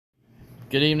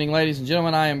Good evening, ladies and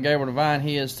gentlemen. I am Gabriel Devine.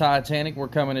 He is Titanic. We're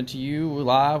coming into you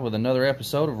live with another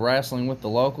episode of Wrestling with the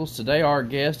Locals. Today, our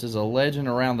guest is a legend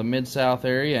around the Mid-South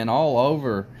area and all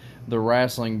over the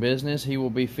wrestling business. He will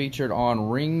be featured on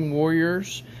Ring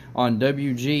Warriors on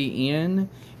WGN.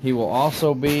 He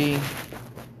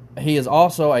is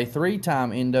also a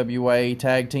three-time NWA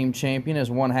Tag Team Champion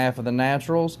as one half of the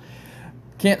Naturals.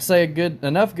 Can't say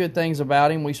enough good things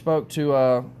about him. We spoke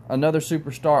to another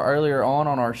superstar earlier on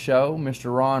our show,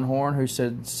 Mr. Ron Horn, who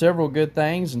said several good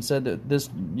things and said that this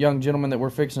young gentleman that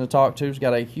we're fixing to talk to has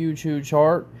got a huge, huge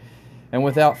heart. And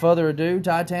without further ado,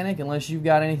 Titanic, unless you've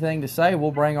got anything to say,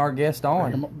 we'll bring our guest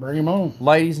on. Bring him on.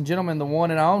 Ladies and gentlemen, the one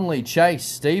and only Chase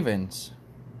Stevens.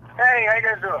 Hey, how you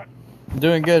guys doing?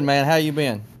 Doing good, man. How you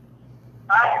been?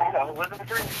 Living the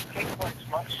dream. Can't complain too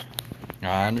much.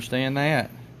 I understand that.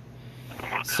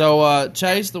 So,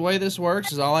 Chase, the way this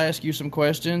works is I'll ask you some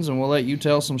questions, and we'll let you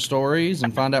tell some stories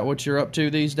and find out what you're up to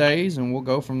these days, and we'll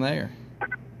go from there.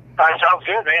 Sounds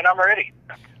good, man. I'm ready.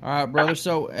 All right, brother.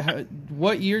 So,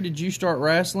 what year did you start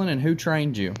wrestling, and who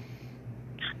trained you?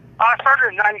 I started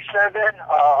in '97.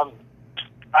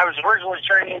 I was originally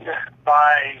trained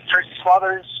by Tracy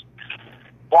Smothers,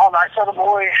 Wild Night Southern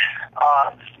Boy.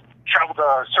 Traveled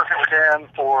surfing with him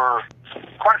for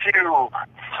quite a few,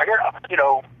 I guess,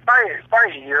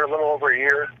 probably a year, a little over a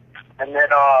year. And then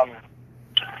I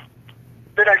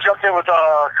jumped in with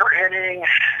Kurt Hennig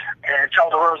and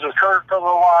traveled the roads with Kurt for a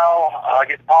little while,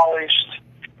 getting polished.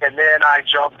 And then I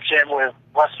jumped in with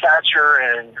Les Thatcher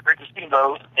and Ricky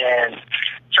Steamboat and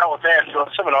traveled with them doing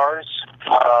seminars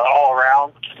all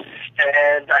around.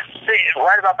 And I think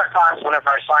right about that time is whenever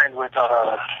I signed with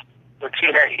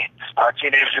TNA.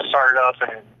 TNA just started up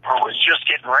and was just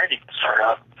getting ready to start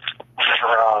up.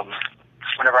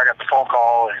 Whenever I got the phone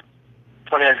call and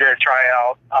went in and did a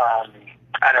tryout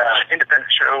at an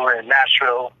independent show in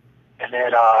Nashville, and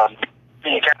then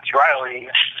me and Kathy Riley,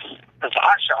 as a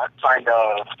hot shot, signed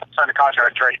a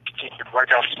contract right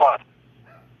down the spot.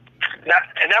 And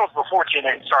that was before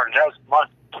TNA started. That was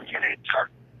months before TNA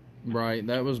started. Right,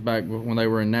 that was back when they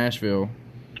were in Nashville.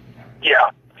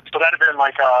 Yeah, so that'd have been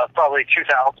like probably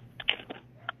 2000.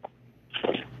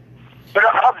 But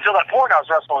up until that point, I was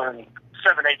wrestling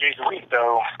 7-8 days a week,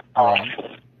 though. All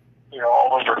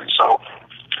over. So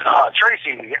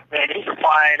Tracy, man, he could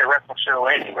find a wrestling show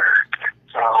anywhere.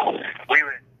 So we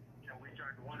would, we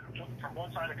tried from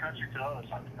one side of the country to the other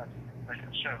side of the country making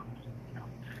a show.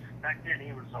 Back then,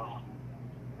 he was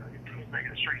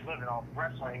making a straight living off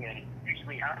wrestling, and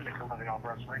usually had to make a living off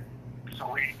wrestling.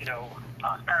 So we,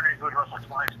 Saturdays we'd wrestle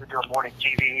twice. We'd do a morning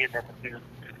TV, and then we'd do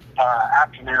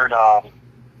afternoon.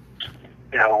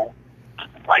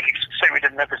 Like say we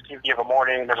did Memphis TV of a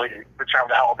morning, and then we'd travel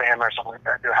to Alabama or something like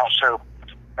that, do a house show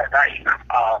at night.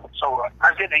 So I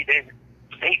was getting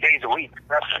 8 days a week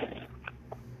wrestling.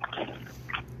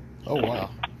 Oh wow!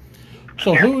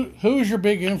 So yeah. Who's your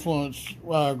big influence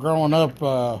growing up?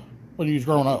 When you was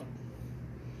growing up?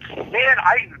 Man,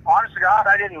 honest to God,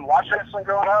 I didn't watch wrestling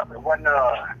growing up. It wasn't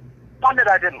not that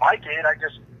I didn't like it. I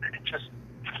just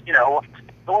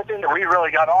the only thing that we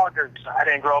really got on, because I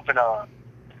didn't grow up in a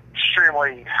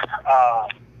extremely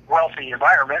wealthy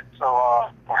environment, or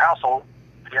household,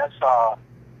 I guess.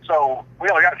 So we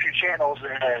only got a few channels,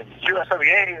 and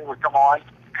USWA would come on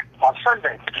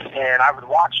Sunday, and I would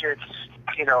watch it,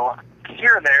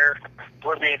 here and there. There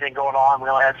wouldn't be anything going on. We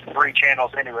only had 3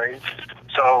 channels anyways.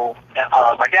 So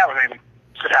my dad would maybe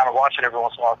sit down and watch it every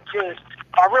once in a while.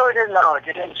 I really didn't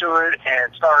get into it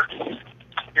and start.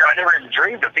 I never even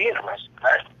dreamed of being a wrestler.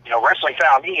 Wrestling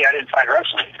found me. I didn't find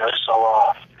wrestling. So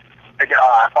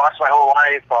I boxed my whole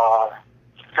life.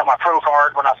 Got my pro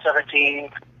card when I was 17.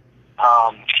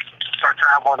 Started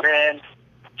traveling then.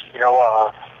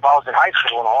 While I was in high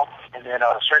school and all. And then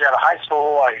straight out of high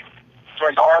school, I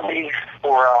joined the Army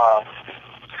for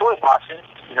fluid boxing.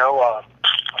 I was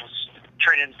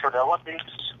training for the Olympics,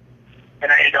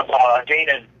 and I ended up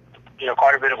gaining,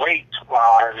 quite a bit of weight while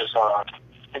I was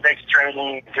in basic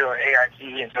training, doing AIT,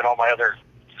 and doing all my other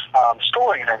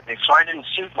schooling and everything. So I didn't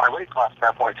suit my weight class at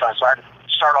that point in time, so I had to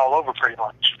start all over pretty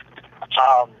much.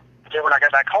 Then when I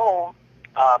got back home,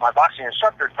 my boxing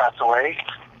instructor passed away.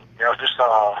 Just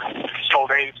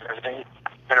old age and everything.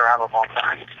 Been around a long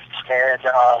time. And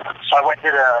so I went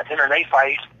to the MMA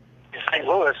fight in St.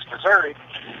 Louis, Missouri,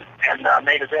 and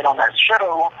made event on that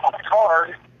show on the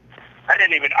card. I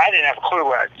didn't have a clue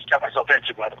what I got myself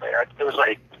into, by the way. It was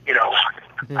like, I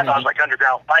thought it was like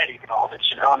underground fighting and all this,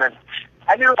 and then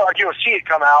I knew UFC had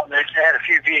come out, and they had a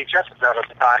few VHSs out at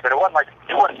the time, but it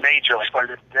wasn't major like what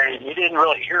it is today, and you didn't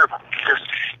really hear about it, because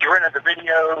you rented the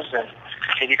videos,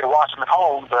 and you could watch them at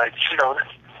home, but,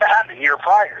 happened the year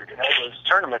prior. You know, those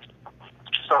tournaments.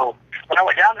 So when I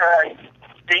went down there,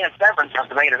 Dan Severn was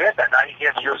the main event that night. He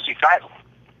had the UFC title.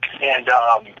 And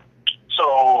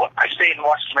so I stayed and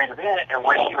watched the main event, and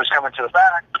when he was coming to the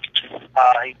back,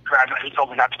 he grabbed me. He told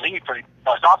me not to leave, but he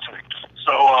talked to me.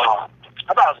 So I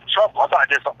thought I was in trouble. I thought I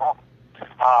did something wrong.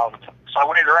 So I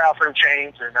went around, threw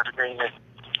chains and everything, and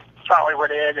finally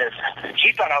went in, and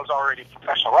he thought I was already a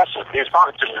professional wrestler. He was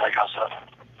talking to me like I was a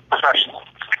professional,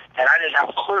 and I didn't have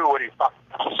a clue what he thought.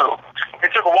 So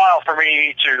it took a while for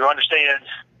me to understand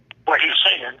what he was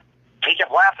saying. He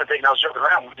kept laughing, thinking I was joking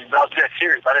around with him, but I was dead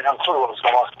serious. I didn't have a clue what was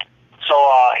going on. So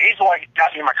he's the one who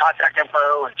got me my contact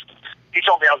info, and he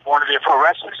told me I was born to be a pro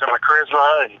wrestler. So my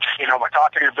charisma and, you know, my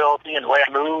talking ability and the way I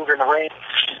move in the ring.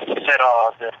 He said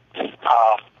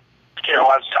you know,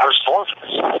 I was born for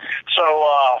this. So,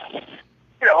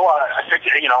 you know, I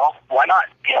figured, you know, why not?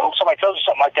 You know, somebody tells you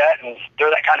something like that, and they're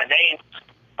that kind of name,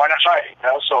 why not try it? You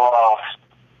know, so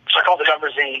I called the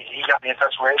numbers he got me in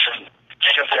touch with, and I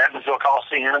went to Evansville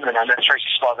Coliseum, and I met Tracy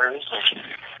Smothers, and,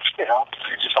 you know,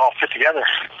 it just all fit together.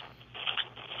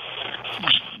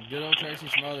 Good old Tracy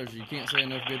Smothers. You can't say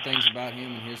enough good things about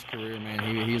him and his career, man.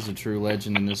 He's a true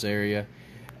legend in this area.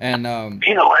 And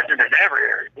he's a legend in every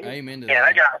area. Amen to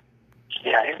that.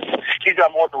 He's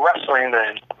got more to wrestling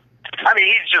than, I mean,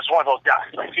 he's just one of those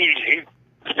guys. Like he's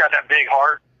got that big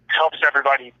heart, helps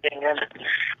everybody in.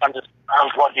 I was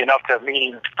lucky enough to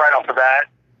meet him right off the bat,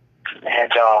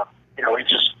 and you know, he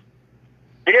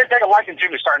didn't take a liking to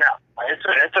me starting out. It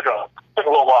took a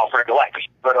little while for him to like me,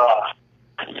 but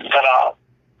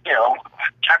you know,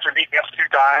 after beating me up 2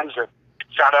 times and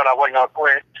found out I wasn't gonna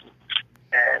quit,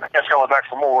 and I kept going back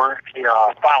for more, he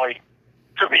finally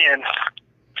took me in.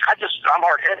 I'm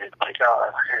hard-headed. Like,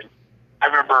 I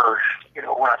remember, you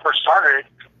know, when I first started,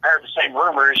 I heard the same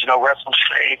rumors, you know, wrestling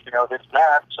safe, you know, this and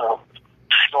that. So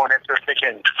going into it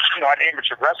thinking, you know, I'd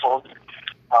amateur wrestled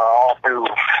all through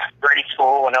grade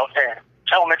school and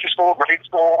elementary school, grade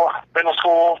school, middle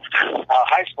school,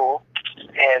 high school.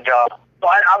 And so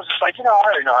I was just like, you know, I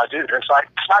already know how to do this. Like,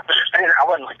 it's not that I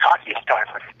wasn't like cocky at the time.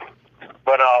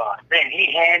 But, man,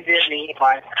 he handed me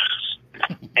my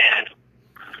and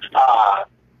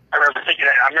I remember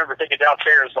thinking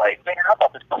downstairs, like, man, I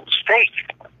thought this was fake.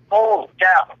 Holy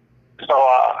cow. So,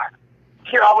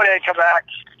 you know, I went in and come back,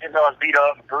 even though I was beat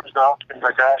up, bruised up, things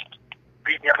like that.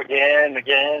 Beat me up again and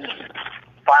again.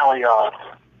 Finally, I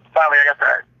got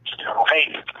that, you know,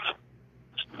 hey,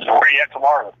 so where are you at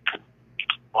tomorrow?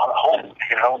 Well, I'm at home,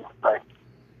 you know, like,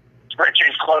 ready to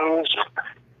change clothes.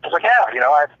 I was like, yeah, you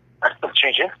know, I still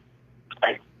change it.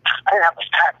 Like, I didn't have to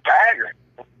pack a bag or anything.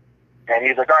 And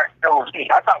he's like, all right, go with me.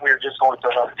 I thought we were just going to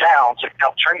another town to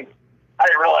help train me. I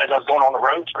didn't realize I was going on the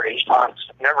road for 8 months,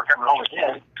 never coming home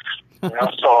again. You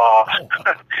know, so,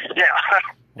 yeah,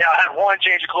 I had one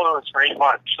change of clothes for 8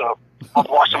 months, so I was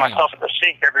washing myself in the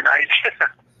sink every night.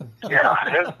 It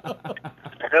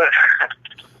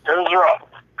was rough.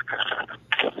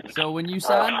 So when you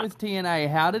signed with TNA,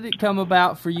 how did it come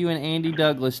about for you and Andy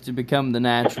Douglas to become the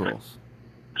Naturals?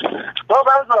 Well,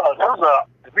 that was a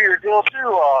weird deal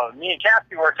too. Me and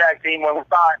Cassie were a tag team when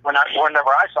whenever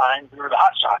I signed. We were the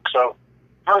Hot Shots. So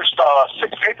first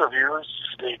 6 pay-per-views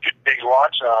they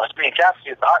watch. Me and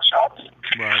Cassie is the Hot Shots.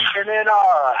 Right. And then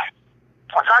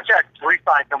my contract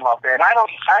re-sign come up, and I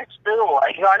still,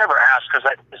 you know, I never asked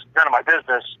because it's none of my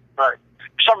business. But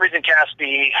for some reason,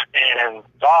 Cassie and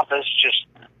the office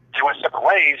they went separate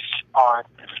ways on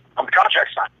the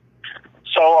contract sign.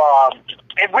 So,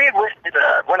 and when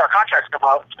our contracts come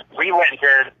up, we went and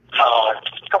did a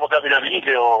couple WWE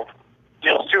deals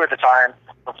too at the time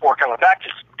before coming back to.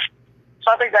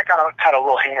 So I think that kind of had a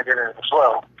little hand in it as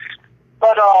well.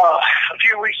 But a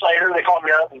few weeks later, they called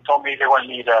me up and told me they wanted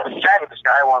me to chat with this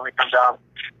guy. Wanted me to come down to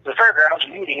the fairgrounds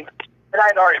and meet him. And I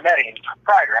had already met him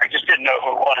prior. I just didn't know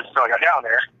who it was until I got down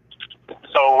there.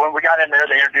 So when we got in there,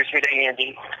 they introduced me to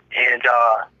Andy, and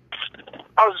I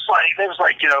was just like, they was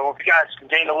like, you know, if you guys can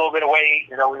gain a little bit of weight,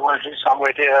 you know, we want to do something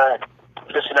with you, and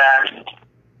this and that. And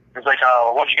it was like,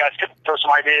 what you guys could throw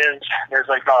some ideas. There's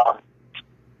like,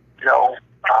 you know,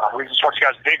 we just want you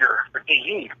guys bigger for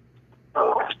TV.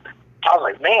 So I was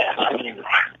like, man, I mean,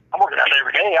 I'm working out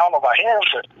every day. I don't know about him,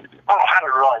 but I don't know how to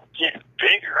really get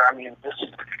bigger. I mean,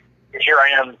 here I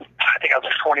am. I think I was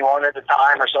like 21 at the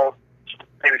time or so,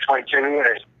 maybe 22,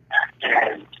 and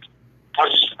I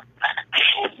was just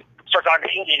start talking to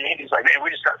Andy, and Andy's like, man, we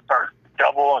just got to start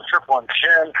double and triple in the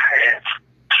gym. And,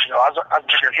 you know, I was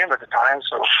bigger than him at the time,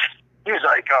 so he was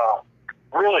like,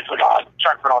 really trying to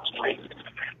put on some weight.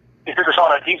 He took us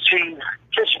on a deep sea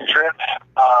fishing trip,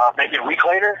 maybe a week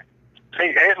later.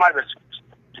 It might have been,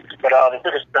 but they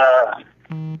took us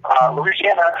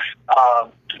Louisiana,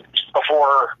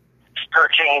 before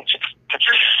Hurricane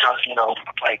Katrina, you know,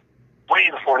 like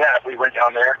way before that, we went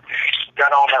down there,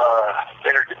 got on,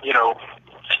 you know,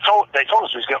 they told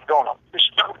us we was going on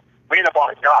fishing. We ended up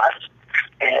on a yacht,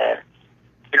 and,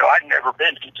 you know, I'd never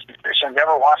been to deep fishing,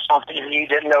 never watched on TV,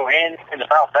 didn't know anything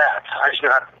about that. I just knew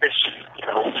how to fish, you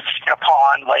know, in a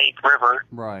pond, lake, river.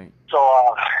 Right.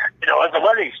 So, you know, it was a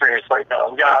learning experience. Like,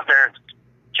 we got out there and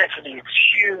catching these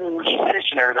huge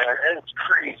fish and everything, and it's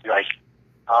crazy, like,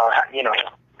 you know,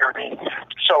 everything.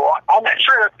 So, on that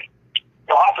trip,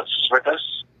 the office was with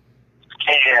us,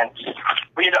 and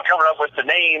we ended up coming up with the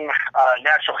name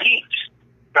Natural Heat,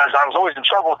 because I was always in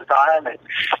trouble at the time, and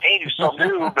Andy was so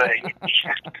new, but he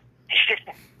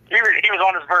was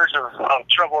on his verge of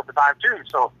trouble at the time, too.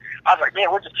 So I was like,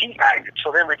 man, we're just heat magnets.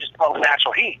 So then we just called it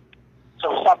Natural Heat. So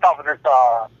we stopped off at this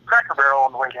Cracker Barrel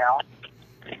on the way down,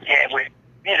 and it was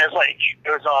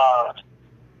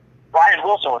Ryan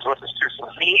Wilson was with us, too. So it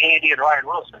was me, Andy, and Ryan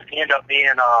Wilson. He ended up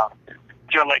being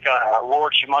doing like a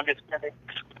Lord Humongous gimmick.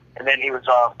 And then he was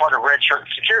part of Red Shirt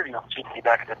Security on TV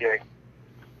back in the day.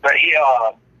 But he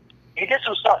did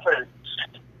some stuff at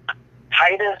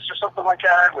Titus or something like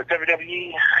that with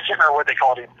WWE. I can't remember what they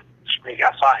called him. He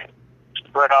got signed.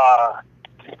 But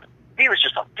he was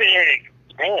just a big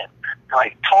man.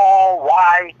 Like tall,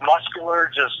 wide, muscular,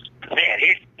 just, man,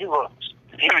 he was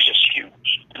just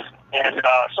huge. And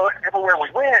so everywhere we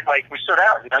went, like, we stood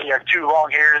out. You know, you had two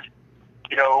long-haired,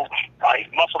 you know,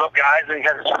 like muscled up guys, and he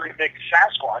had this pretty big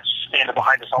Sasquatch standing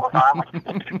behind us all the time, like,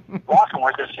 walking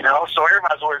with us, you know. So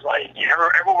everybody's always like,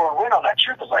 everywhere we went on that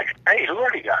trip was like, hey, who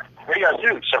are you guys? What do you guys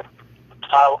do? So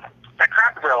that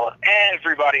Cracker Barrel,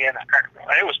 everybody in that Cracker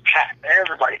Barrel, and it was packed.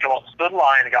 Everybody come up, stood in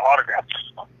line, and got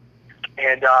autographs.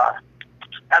 And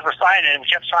as we're signing, we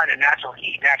kept signing Natural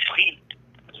Heat.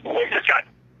 We just got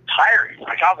tired.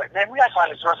 Like, I was like, man, we got to sign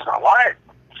this the rest of our lives.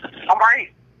 I'm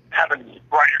right. Having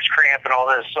writer's cramp and all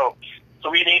this, so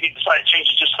we and Andy decided to change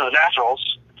it just to the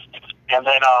Naturals, and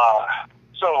then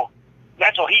so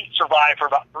Natural Heat survived for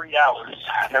about 3 hours,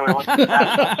 and then we went to the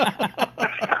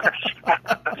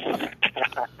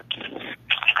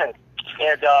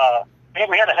and man,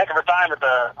 we had a heck of a time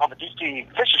on the DC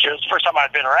fishing shows. The first time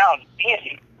I'd been around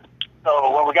Andy.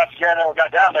 So when we got together, we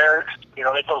got down there, you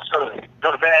know, they told us to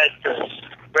go to bed because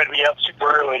we had to be up super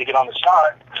early to get on the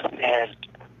shot, and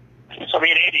so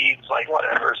me and Andy was like,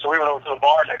 whatever. So we went over to the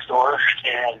bar next door,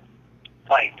 and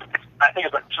like, I think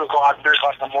it was like 2 o'clock, 3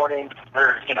 o'clock in the morning.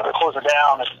 They're closing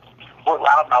down, and we're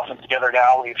loudmouthing together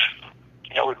now. We've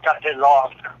kind of hit it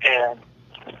off, and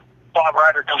Bob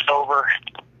Ryder comes over.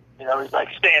 You know, he's like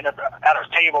standing up at our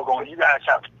table, going, "You guys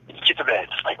have to get to bed,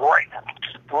 like right now."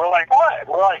 And we're like, "What?"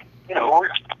 We're like, you know,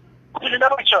 we didn't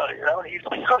know each other. You know, and he's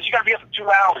like, "Because you got to be up for 2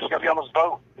 hours. You got to be on this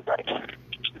boat." He's like, you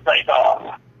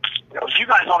know, you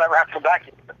guys don't ever have to come back.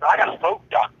 I got a boat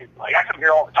dock. Like, I come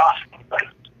here all the time. Like,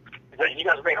 you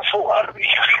guys are making a fool out of me.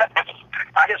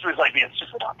 I guess it was like being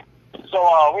stupid on me.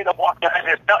 So we ended up walking back.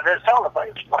 They're telling us,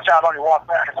 like, watch out on your walk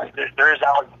back. Like, there is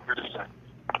alligators.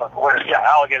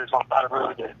 Alligators on the side of the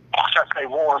road that try to stay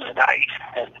warm at night.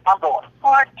 And I'm going,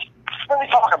 what are they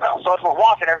talking about? So as we're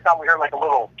walking, every time we hear like a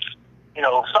little, you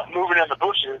know, something moving in the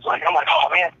bushes, like, I'm like, oh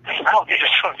man, I don't get it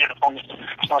on me.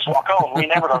 So let's walk home. We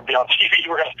never gonna be on TV.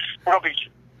 We're gonna be,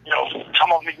 you know, I'm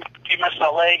gonna be missing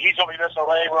a leg. He's gonna be missing a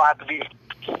leg. We'll have to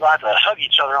hug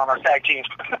each other on our tag team.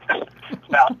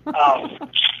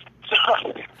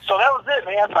 So that was it,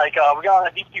 man. Like, we got on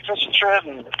a deep sea fishing trip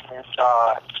and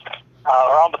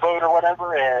or on the boat or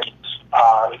whatever, and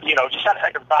you know, just had a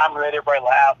heck of a time. We made everybody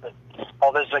laugh and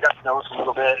all this. They got to know us a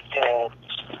little bit, and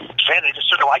man, they just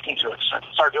started liking to us and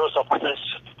started doing stuff like this.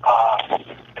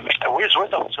 And we was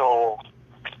with them until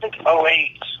I think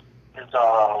 2008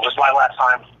 was my last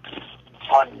time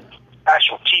on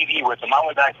actual TV with them. I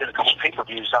went back and did a couple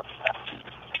pay-per-views after that.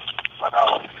 But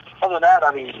other than that,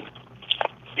 I mean,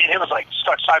 me and him was like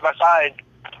stuck side by side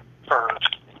for, I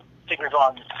think we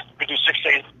do 6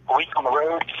 days a week on the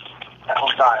road at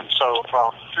one time. So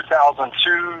from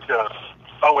 2002 to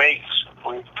 2008,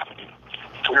 we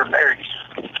were married.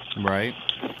 Right.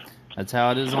 That's how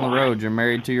it is on the road. You're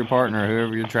married to your partner,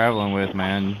 whoever you're traveling with,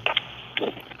 man.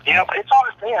 Yeah, but it's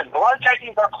always been. A lot of tag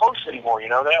teams aren't close anymore, you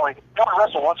know. They only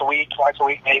wrestle once a week, twice a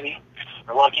week, maybe.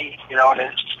 They're lucky, you know, and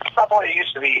it's not the way it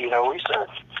used to be, you know.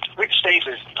 We'd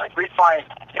stages, like, we'd find,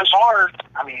 it was hard.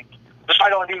 I mean, this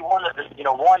might only be one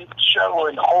show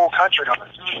in the whole country on a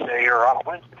Tuesday or on a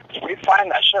Wednesday. We'd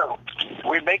find that show.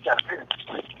 We'd make that appearance.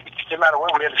 It didn't matter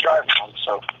where we had to drive from,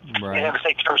 so we didn't have to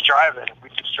take turns driving. We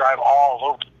just drive all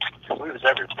over. We was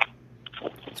everywhere.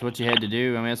 That's what you had to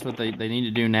do. I mean, that's what they need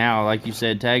to do now. Like you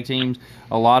said, tag teams,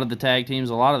 a lot of the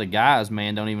guys,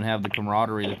 man, don't even have the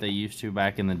camaraderie that they used to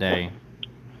back in the day.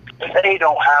 They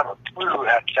don't have a clue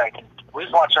at tag team. We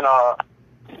was watching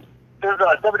there's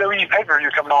a WWE pay-per-view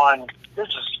coming on. This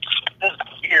is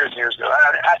years ago.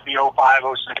 It had to be 05,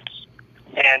 06.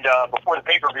 And before the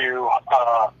pay-per-view,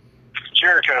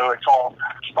 Jericho had called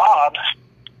Bob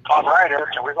Ryder,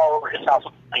 and we were all over his house,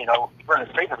 running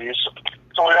the pay-per-views.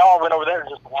 So we all went over there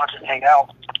just to watch it and hang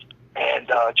out. And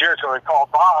Jericho had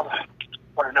called Bob,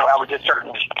 wanted to know how we did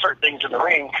certain things in the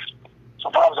ring. So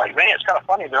Bob was like, man, it's kind of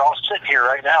funny. They're all sitting here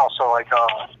right now. So, like,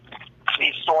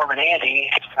 me, Storm, and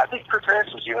Andy, I think Chris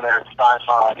Harris was even there at the time.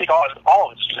 I think all of us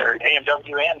was there,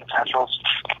 AMW and the Naturals.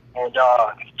 And,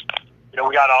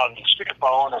 we got on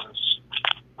speakerphone and was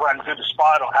running through the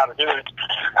spot on how to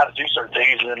do certain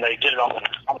things, and then they did it on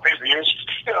the pay-per-views.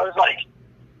 It was like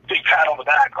big pat on the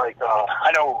back. Like,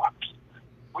 I know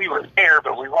we were there,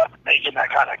 but we wasn't making that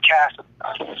kind of cast.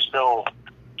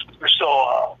 We're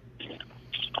still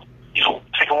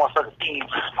taking one for the team,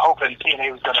 hoping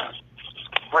TNA was going to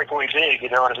break away big, you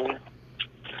know what I mean?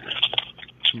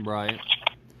 Right.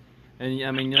 And,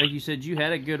 I mean, like you said, you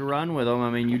had a good run with them.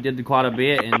 I mean, you did quite a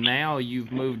bit, and now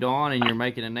you've moved on and you're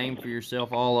making a name for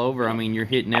yourself all over. I mean, you're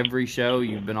hitting every show.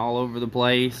 You've been all over the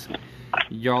place.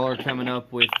 Y'all are coming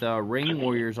up with Ring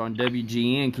Warriors on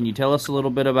WGN. Can you tell us a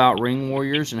little bit about Ring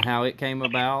Warriors and how it came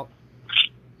about?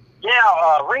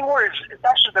 Yeah, Ring Warriors, it's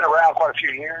actually been around quite a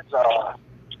few years.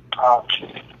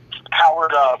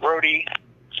 Howard Brody,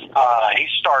 he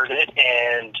started it,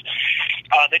 and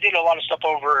they did a lot of stuff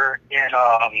over in,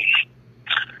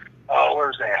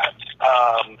 where's that?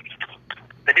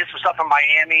 They did some stuff in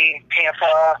Miami,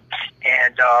 Tampa,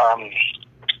 and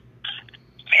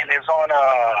it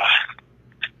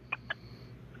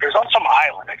was on some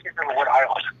island. I can't remember what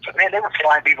island. But, man, they were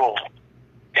flying people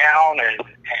down and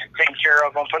taking care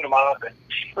of them, putting them up. And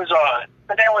it was,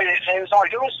 but they was only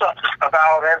doing stuff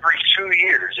about every 2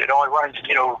 years. It only runs,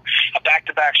 a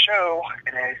back-to-back show,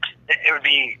 and it would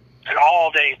be an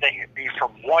all-day thing. It'd be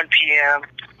from 1 p.m.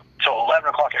 till 11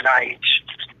 o'clock at night,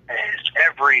 and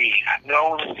every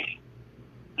known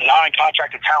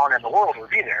non-contracted talent in the world would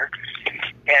be there.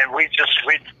 And it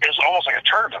was almost like a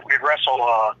tournament. We'd wrestle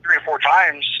 3 or 4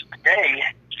 times a day,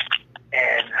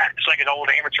 and it's like an old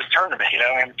amateur tournament,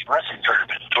 amateur wrestling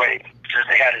tournament, the way that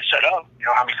they had it set up,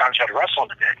 how many times you had to wrestle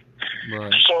in a day.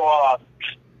 Right. So,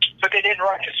 but they didn't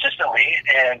run consistently,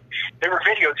 and they were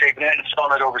videotaping it and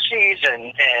selling it overseas,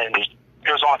 and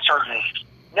it was on certain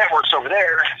networks over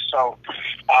there. So,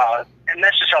 and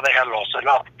that's just how they had it all set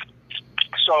up.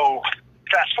 So,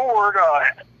 fast forward,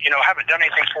 haven't done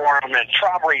anything for them in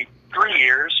probably 3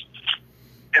 years,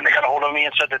 and they got a hold of me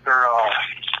and said that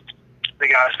they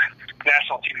got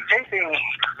national TV taping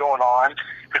going on,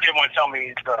 but they wouldn't tell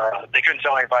me they couldn't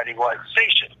tell anybody what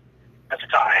station at the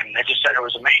time. They just said it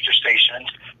was a major station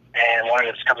and wanted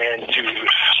us to come in to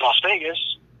Las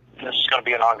Vegas. This is going to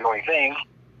be an ongoing thing.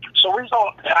 So we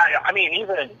thought,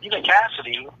 even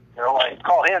Cassidy, I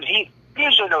call him, he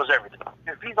usually knows everything.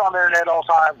 If he's on the internet all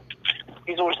the time,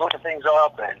 he's always looking things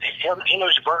up, and he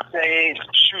knows your birthday, and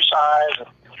shoe size, and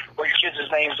what your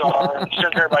kids' names are, and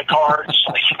sends everybody cards.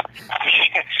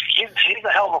 He's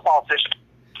a hell of a politician.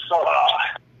 So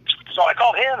I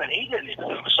called him, and he didn't even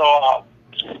know. So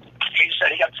he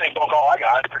said he got the same phone call I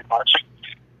got, pretty much.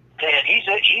 And he's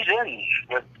in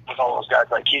with all those guys.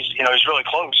 Like he's really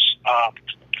close.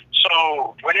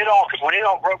 So when it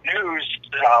all broke news,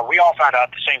 we all found out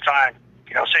at the same time.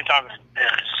 Same time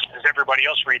as everybody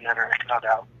else reading the internet found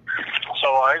out. So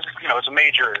it's a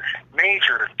major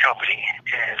company,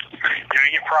 and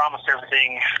you get promised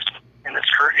everything in this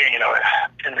career.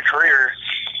 In the career,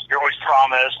 you're always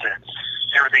promised, and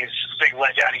everything's a big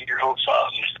letdown. You get your hopes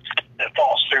up, and it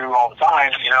falls through all the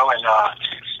time. And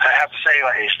I have to say,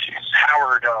 like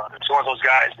Howard, is one of those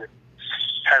guys that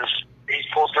he's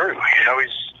pulled through.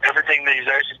 He's everything that he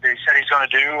said he's going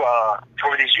to do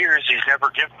over these years. He's never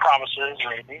given promises,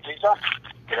 and he's done.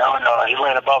 And he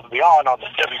went above and beyond on the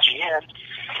WGN.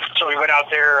 So we went out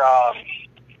there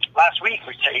last week.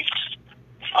 We taped.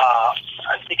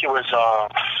 I think it was I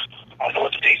don't know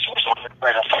what the dates was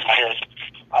right off the top of my head.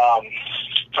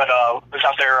 But we was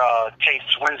out there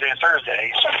taped Wednesday and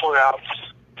Thursday. So we flew out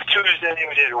Tuesday.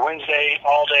 We did Wednesday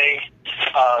all day,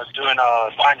 doing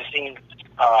behind the scenes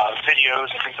videos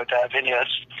and things like that,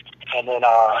 vignettes. And then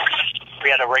we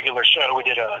had a regular show. We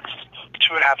did a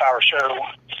 2.5-hour show.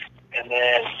 And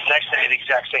then the next day, the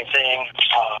exact same thing.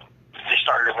 They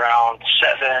started around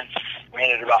 7. We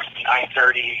ended about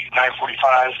 9:30,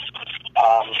 9:45.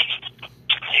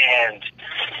 And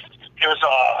it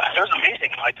was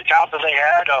amazing. Like the talent that they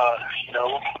had, you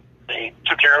know, they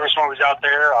took care of us when we was out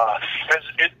there.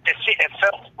 It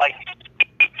felt like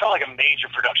a major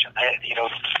production. You know,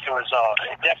 it was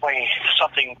definitely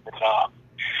something that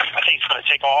I think it's going to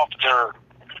take off. They're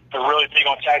really big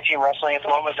on tag team wrestling at the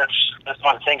moment. That's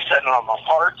one of the things setting them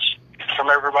apart from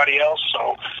everybody else.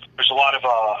 So there's a lot of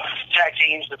tag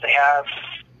teams that they have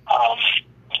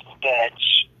that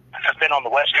have been on the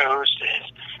West Coast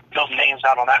and building names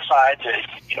out on that side that,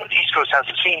 you know, the East Coast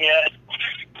hasn't seen yet.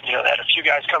 You know, they had a few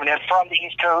guys coming in from the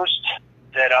East Coast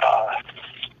that,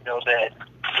 you know, that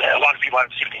a lot of people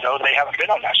haven't seen. You know, they haven't been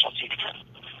on national TV.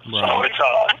 Right. So it's,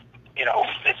 you know,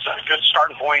 it's a good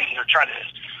starting point, and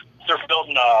they're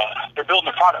building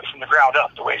the product from the ground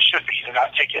up the way it should be. They're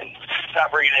not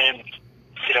bringing in,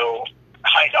 you know,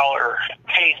 high dollar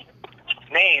paid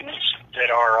names that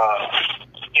are,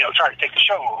 you know, trying to take the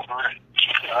show over.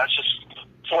 You know, that's just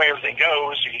the way everything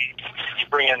goes. You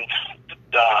bring in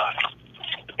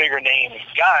the bigger name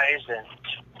guys,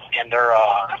 and they're,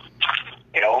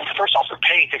 you know, first off, their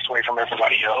pay takes away from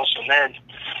everybody else, and then,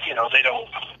 you know, they don't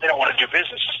want to do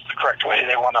business the correct way.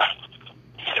 They want to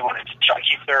try to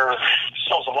keep their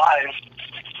souls alive.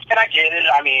 And I get it.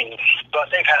 I mean, but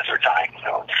they've had their time, you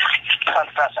know, time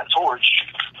to pass that torch.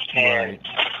 And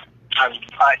I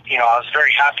was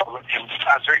very happy with him.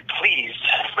 I was very pleased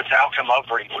with the outcome of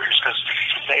Ring Warriors because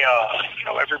they, you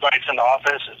know, everybody that's in the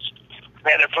office is,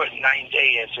 man, they're putting 9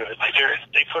 days into it. Like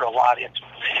they put a lot into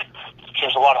it.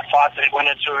 There's a lot of thought that went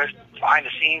into it. Behind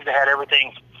the scenes, they had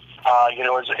everything. You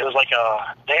know, it was like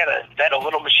they had a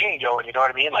little machine going. You know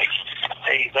what I mean? Like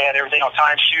they had everything on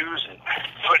time shoes and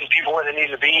putting people where they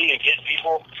needed to be and getting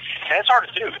people. And it's hard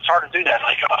to do. It's hard to do that.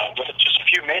 Like with just a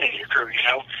few men in your crew. You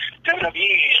know,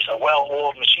 WWE is a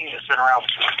well-oiled machine that's been around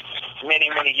for many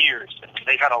years.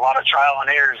 They've had a lot of trial and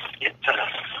errors to get to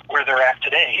where they're at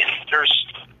today. And there's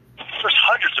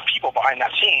hundreds of people behind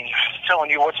that scene telling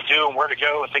you what to do and where to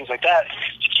go and things like that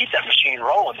to keep that machine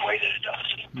rolling the way that it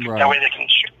does. Right. That way they can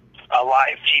shoot a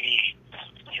live TV,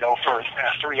 you know, for a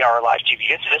 3-hour live TV.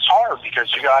 It's hard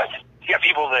because you got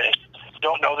people that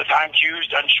don't know the time cues,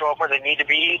 doesn't show up where they need to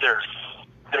be. They're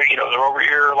you know, they're over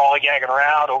here lollygagging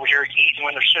around, over here eating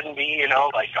when there shouldn't be. You know,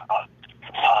 like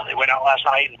they went out last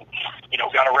night and, you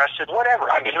know, got arrested, whatever.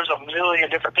 I mean, there's a million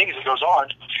different things that goes on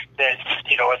that,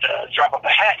 you know, at the drop of a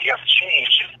hat, you have to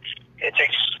change. It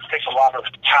takes a lot of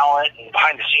talent and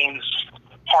behind the scenes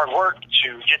hard work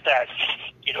to get that,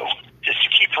 you know, just to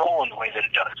keep rolling the way that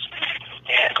it does.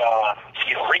 And,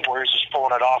 you know, Ring Warriors is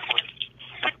pulling it off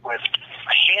with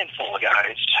a handful of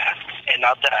guys and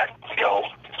not that, you know,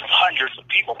 hundreds of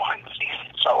people behind the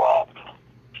scenes. So,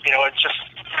 you know, it just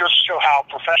goes to show how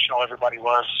professional everybody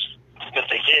was that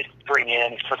they did bring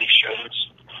in for these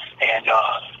shows, and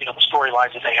you know, the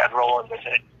storylines that they had rolling with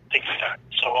it, things like that.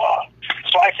 So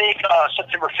I think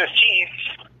September 15th,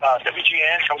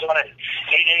 WGN comes on at 8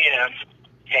 a.m.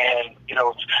 and, you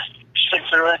know, stick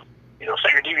through it. You know,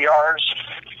 set your DVRs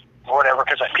or whatever,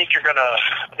 because I think you're gonna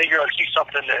see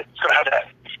something that's gonna have that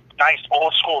nice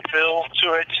old school feel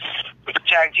to it with the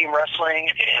tag team wrestling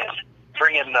and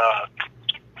bringing the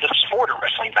sport of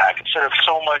wrestling back instead of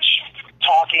so much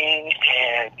talking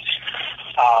and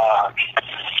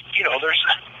you know,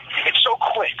 it's so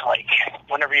quick. Like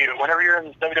whenever you're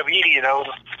in WWE, you know,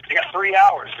 you got 3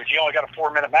 hours, but you only got a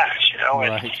 4-minute match, you know,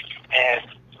 right. and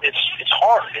it's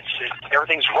hard.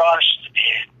 Everything's rushed,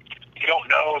 and you don't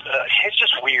know it's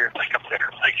just weird. Like up there,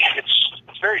 like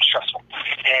it's very stressful.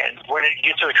 And when it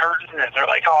gets to the curtain, and they're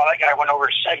like, "Oh, that guy went over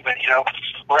his segment," you know,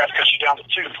 we're gonna cut you down to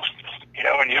 2. You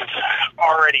know, and you've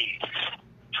already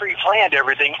pre-planned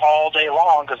everything all day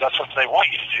long because that's what they want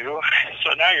you to do. And so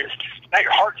now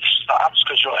your heart stops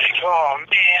because you're like, oh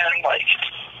man, like,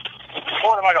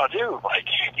 what am I gonna do? Like,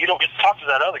 you don't get to talk to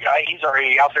that other guy. He's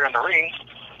already out there in the ring,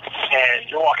 and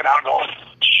you're walking out going,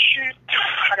 shoot,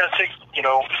 I gotta take, you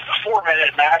know, a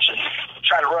 4-minute match and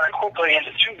try to run it quickly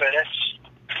into 2 minutes.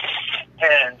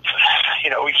 And,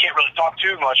 you know, we can't really talk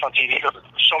too much on TV because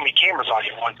there's so many cameras on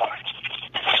you at one time.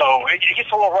 So it gets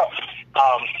a little rough.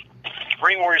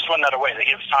 Ring Warriors won that away. They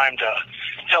give us time to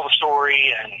tell the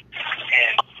story and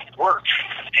work.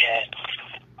 And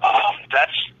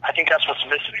I think that's what's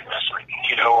missing in wrestling.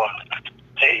 You know,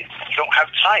 they don't have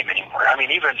time anymore. I mean,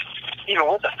 even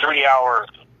with a 3-hour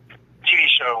TV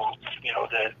show, you know,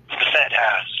 that the Fed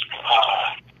has,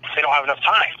 they don't have enough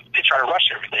time. They try to rush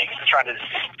everything. They try to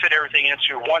fit everything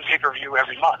into one pay-per-view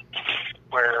every month,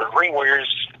 where Ring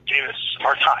Warriors gave us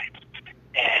our time.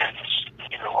 And,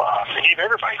 you know, they gave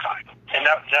everybody time. And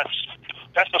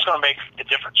that's what's going to make the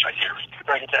difference right here.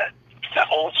 Bring that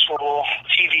old school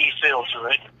TV feel to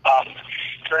it.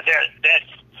 That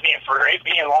man, for it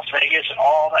being Las Vegas and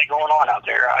all that going on out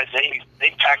there,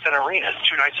 they packed an arena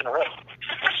 2 nights in a row.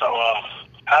 So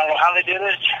I don't know how they did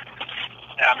it.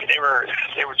 I mean, they were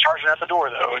charging at the door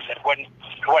though, and it wasn't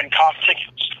comp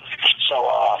tickets. So,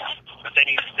 but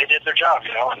they did their job,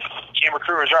 you know. And camera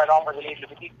crew was right on where they needed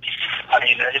to be. I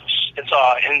mean, it's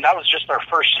and that was just their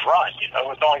first run, you know.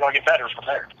 It's only going to get better from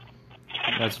there.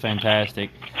 That's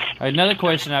fantastic. Another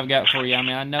question I've got for you. I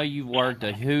mean, I know you've worked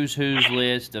a who's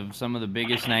list of some of the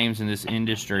biggest names in this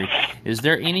industry. Is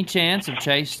there any chance of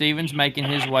Chase Stevens making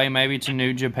his way maybe to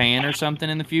New Japan or something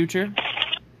in the future?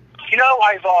 You know,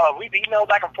 we've emailed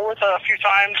back and forth a few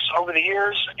times over the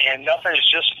years, and nothing has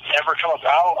just ever come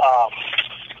about.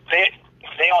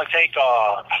 They only take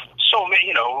so many,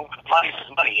 you know, money is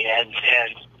money, and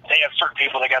they have certain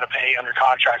people they got to pay under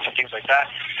contracts and things like that,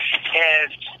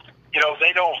 and you know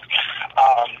they don't.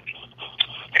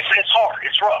 It's hard.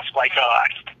 It's rough. Like,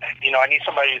 you know, I need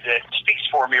somebody that speaks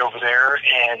for me over there,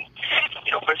 and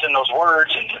you know, puts in those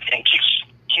words and keeps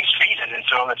feeding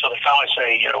into them until they finally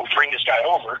say, you know, bring this guy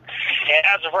over. And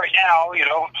as of right now, you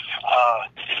know,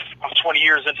 I'm 20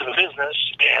 years into the business,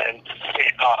 and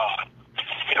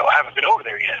you know, I haven't been over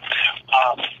there yet.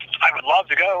 I would love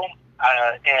to go,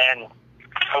 and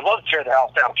I would love to tear the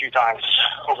house down a few times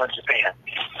over in Japan.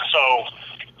 So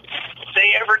if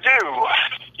they ever do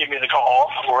give me the call,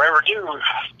 or ever do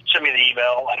send me the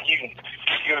email, like you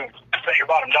can bet your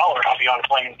bottom dollar I'll be on a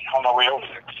plane on my way over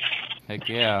there. Heck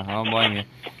yeah, I don't blame you.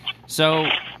 So,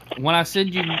 when I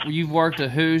said you've worked a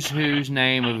who's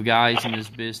name of guys in this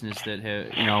business that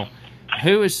have, you know,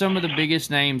 who is some of the biggest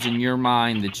names in your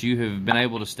mind that you have been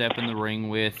able to step in the ring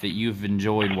with that you've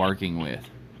enjoyed working with?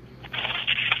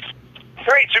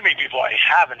 There ain't too many people I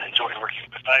haven't enjoyed working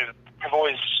with. I've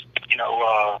always, you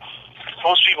know,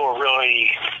 most people are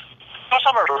really, most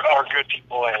of them are good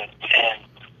people, and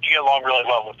you get along really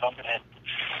well with them, and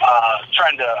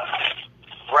trying to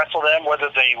wrestle them, whether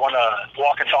they want to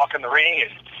walk and talk in the ring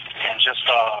and just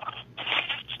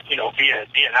you know, be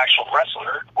an actual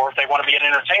wrestler, or if they want to be an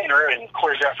entertainer and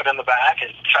choreograph it in the back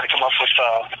and try to come up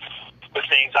with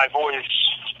things. I've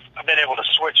been able to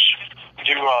switch,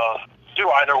 do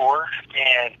either or,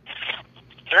 and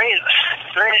there ain't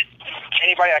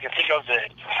anybody I can think of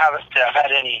that haven't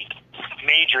had any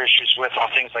major issues with on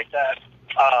things like that.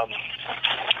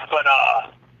 But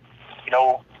you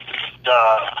know,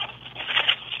 the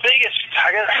biggest,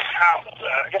 I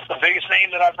guess the biggest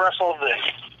name that I've wrestled that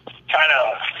kind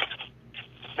of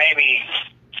made me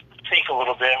think a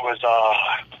little bit was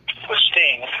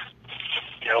Sting.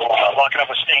 You know, locking up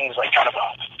with Sting is like kind of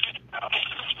a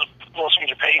little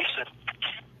change of pace, and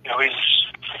you know,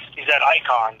 he's that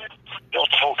icon that built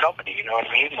the whole company. You know what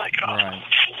I mean? Like, right.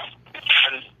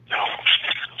 And, you know,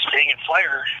 Sting and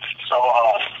Flair. So,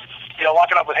 you know,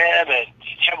 locking up with him and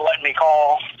him letting me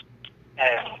call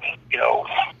and, you know,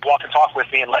 walk and talk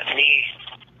with me and letting me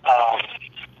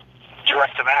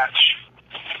direct the match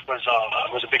was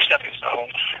a big stepping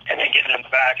stone. And then getting in the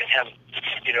back and him,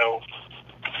 you know,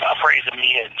 praising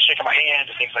me and shaking my hand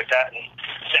and things like that, and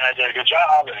saying I did a good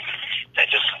job, and that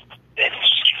just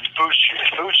boosts you.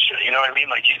 You know what I mean?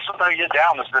 Like, sometimes you get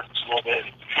down this business a little bit,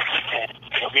 and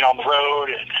you know, being on the road,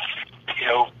 and you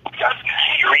know,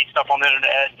 you read stuff on the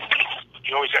internet.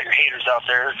 You always got your haters out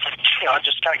there. You know, it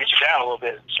just kind of gets you down a little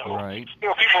bit. So, right. You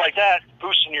know, people like that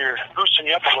boosting you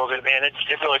up a little bit, man. It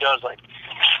really does like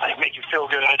make you feel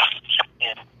good.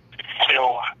 And you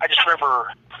know, I just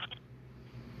remember,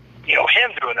 you know,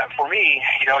 him doing that for me.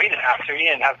 You know, he didn't have to. He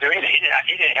didn't have to. He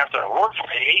didn't have to work for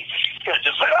me. He could have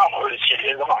just said, I don't know who this kid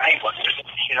is. I'm not angling.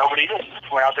 You know, but he didn't. He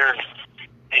went out there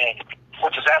and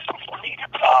worked his ass off for me.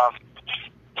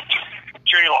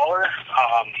 Jerry Lawler,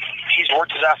 he's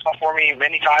worked his ass off for me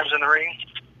many times in the ring.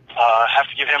 Have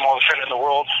to give him all the credit in the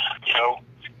world. You know,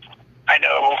 I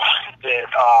know that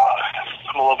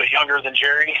I'm a little bit younger than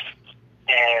Jerry,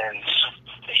 and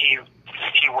he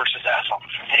works his ass off.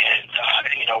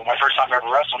 And you know, my first time ever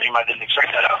wrestling him, I didn't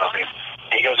expect that out of him.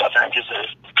 And he goes out there and gives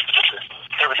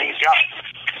everything he's got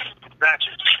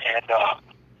matches, and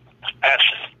I have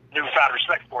newfound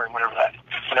respect for him whenever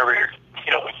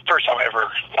you know, the first time I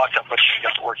ever walked up with him, he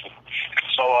got to work him.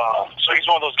 So he's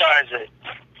one of those guys that,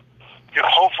 you know,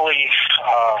 hopefully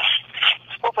I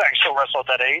can still wrestle at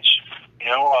that age. You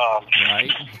know,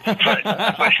 right? but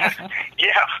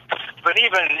yeah, but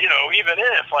even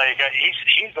if like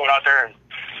he's going out there and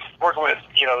working with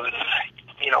you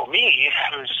know me,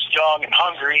 who's young and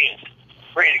hungry and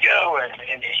ready to go,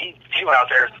 and he went out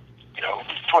there, you know,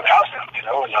 tore the house down, you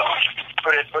know, and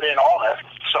put in all that.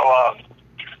 So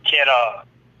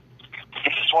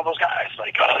he's just one of those guys.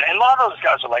 Like, and a lot of those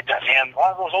guys are like that, man. A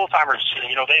lot of those old timers,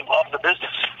 you know, they love the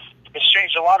business. it's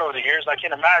changed a lot over the years. I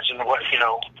can't imagine what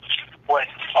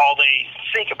all they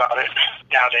think about it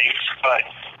nowadays. But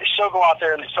they still go out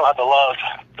there and they still have the love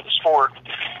for the sport,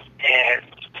 and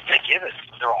they give it.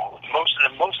 They're all most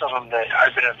of them that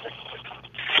I've been with.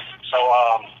 So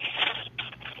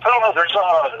I don't know. There's a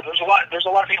lot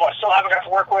of people I still haven't got to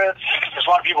work with. There's a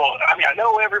lot of people. I mean, I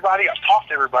know everybody. I've talked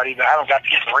to everybody, but I haven't got to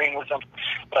get in the ring with them.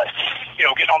 But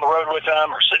getting on the road with them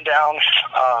or sitting down,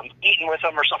 eating with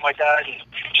them or something like that, and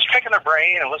just picking their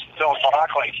brain and listening to them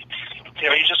talk. Like,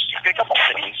 you just pick up on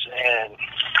things, and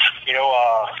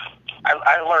I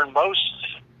learned I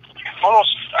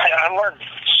learned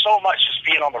so much just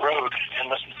being on the road and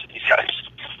listening to these guys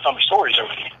tell me stories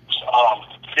over the years.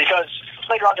 Because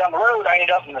later on down the road, I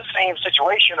ended up in the same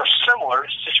situation or similar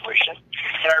situation,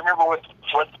 and I remember I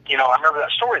remember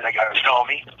that story that guy was telling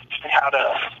me and how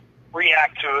to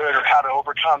react to it or how to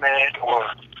overcome it or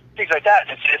things like that.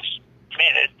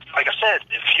 Like I said,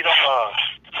 if you don't,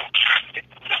 the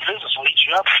business will eat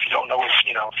you up if you don't know, if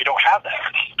you don't have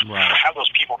that, right. Have those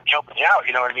people helping you out.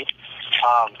 You know what I mean?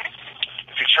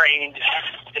 If you're trained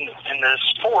in the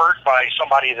sport by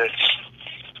somebody that's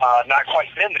not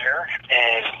quite been there,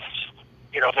 and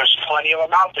there's plenty of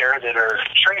them out there that are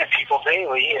training people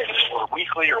daily or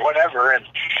weekly or whatever, and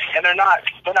they're not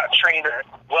trained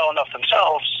well enough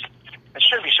themselves. It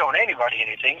shouldn't be showing anybody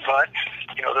anything, but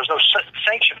there's no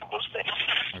sanction of those things.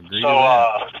 Agreed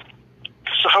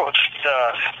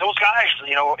those guys,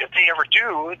 if they ever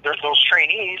do, those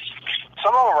trainees,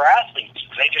 some of them are athletes.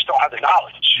 They just don't have the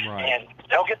knowledge, right. And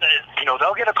they'll get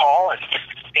they'll get a call and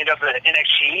end up at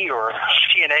NXT or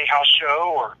TNA house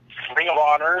show or Ring of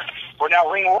Honor or now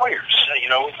Ring Warriors.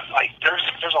 Like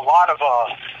there's a lot of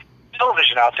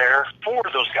television out there for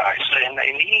those guys, and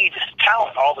they need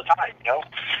talent all the time.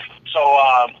 So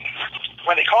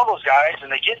when they call those guys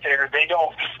and they get there, they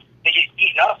get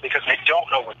eaten up because they don't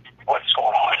know what's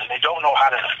going on, and they don't know how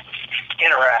to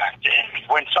interact. And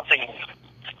when something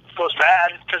goes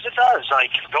bad, because it does,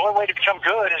 like the only way to become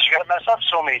good is you got to mess up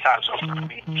so many times. So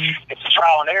it's a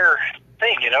trial and error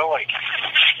thing, like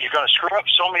you're going to screw up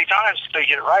so many times until you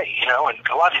get it right, and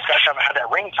a lot of these guys haven't had that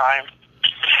ring time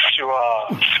to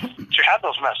have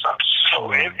those mess ups.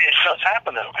 So it does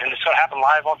happen though, and it's going to happen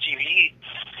live on TV,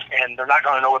 and they're not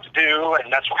going to know what to do,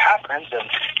 and that's what happens. And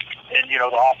the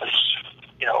office,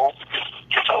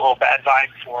 gets a little bad vibe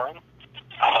for them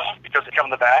because they come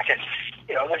in the back, and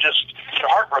they're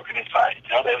heartbroken inside.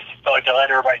 They feel like they let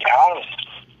everybody down, and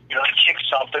they kick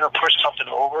something or push something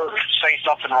over or say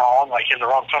something wrong, like in the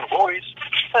wrong tone of voice.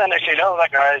 And next thing you know,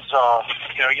 that guy's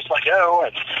he gets let go,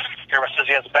 and everybody says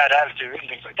he has a bad attitude and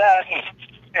things like that.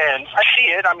 And I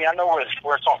see it. I mean, I know where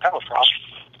it's all coming from,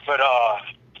 but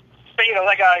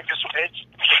that guy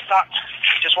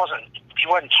he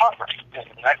wasn't taught right. And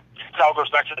that all goes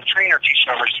back to the trainer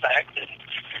teaching him respect and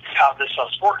how this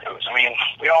sport goes. I mean,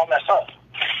 we all mess up.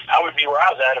 I would be where I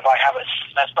was at if I haven't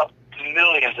messed up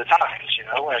millions of times, And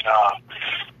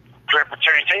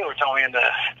Terry Taylor told me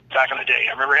back in the day.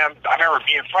 I remember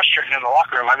being frustrated in the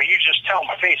locker room. I mean, you just tell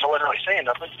my face. I wasn't really saying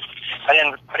nothing. I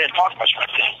didn't talk much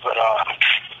about this, but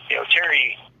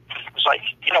Terry was like,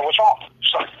 what's wrong?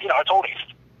 So I told him,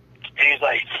 and he's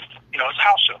like, it's a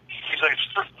house show. He's like,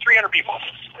 300 people.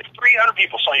 Like 300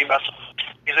 people saw you mess up.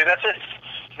 He's like, that's it.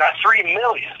 Not 3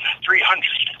 million, 300.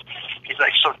 He's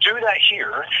like, so do that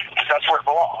here, because that's where it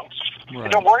belongs. Right.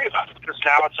 And don't worry about it, because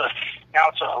now it's a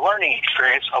learning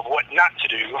experience of what not to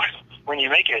do when you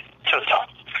make it to the top.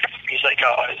 He's like,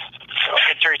 I've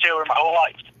had Terry Taylor my whole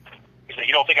life. He's like,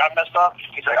 you don't think I've messed up?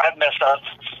 He's like, I've messed up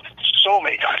so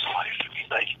many times in life. He's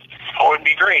like, I wouldn't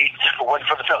be great if it wasn't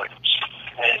for the failures.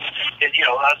 And that's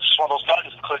just one of those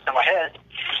buttons that clicked in my head.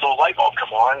 This little light bulb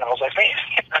come on, and I was like, man,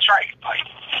 that's right. Like,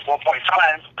 at one point in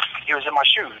time, he was in my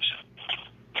shoes.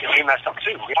 He messed up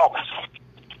too. We all messed up.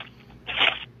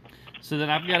 So then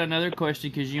I've got another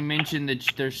question, because you mentioned that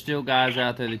there's still guys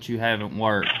out there that you haven't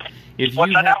worked.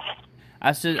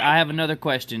 I said I have another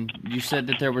question. You said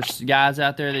that there were guys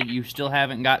out there that you still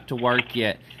haven't got to work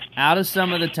yet. Out of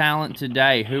some of the talent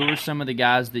today, who are some of the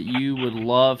guys that you would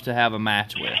love to have a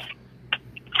match with?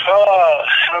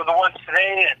 The ones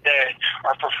today that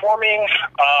are performing,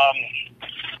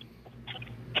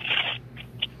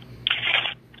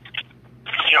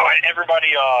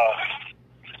 everybody's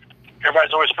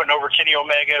always putting over Kenny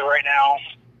Omega right now,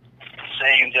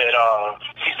 saying that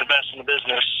he's the best in the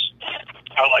business.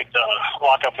 I would like to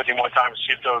lock up with him one time and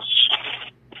see if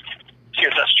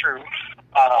that's true.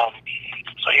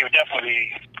 So he would definitely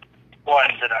be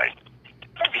one that I'd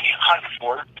be hunting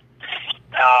for.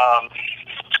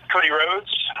 Cody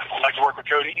Rhodes, I'd like to work with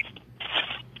Cody.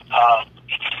 I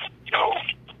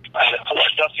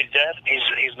love Dusty to death. Smith.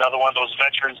 He's another one of those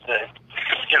veterans that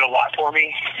did a lot for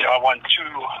me. You know, I won 2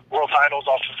 world titles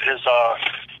off of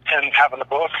him having the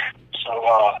book. So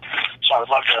I would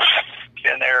love to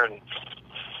get in there and,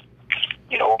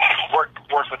 you know, work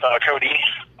with Cody.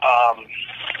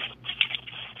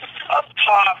 Up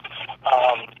top,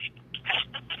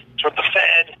 with the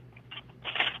Fed,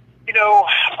 you know,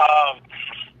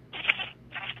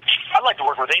 I'd like to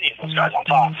work with any of those guys on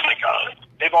top. Like,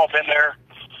 they've all been there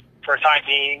for a time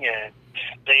being, and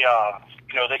they,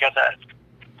 you know, they got that.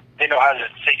 They know how to.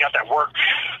 They got that work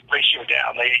ratio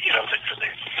down. They, you know,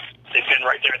 they've been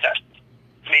right there at that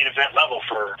main event level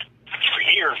for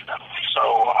years now. So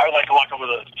I would like to lock up with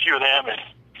a few of them and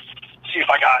see if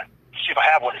I have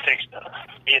what it takes to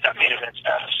be at that main event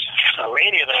status. So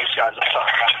any of those guys,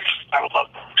 I would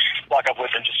love to lock up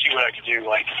with and just see what I could do.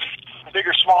 Like, big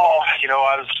or small, you know,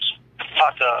 I was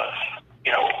taught to,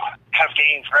 you know, have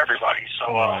games for everybody. So,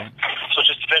 so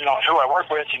just depending on who I work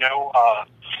with, you know,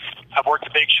 I've worked the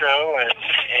Big Show and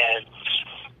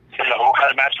you know,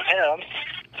 had a match with him,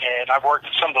 and I've worked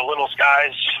with some of the littlest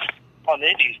guys on the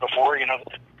Indies before, you know,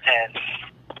 and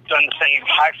done the same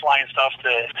high flying stuff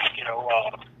that, you know,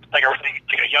 like a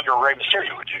younger Rey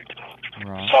Mysterio would do.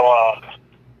 Right. So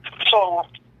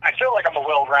I feel like I'm a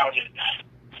well-rounded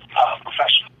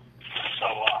professional.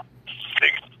 So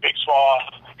big, small,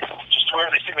 just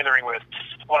whoever they see me in the ring with,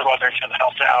 I want to go out there and shut the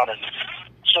hell down and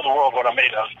show the world what I'm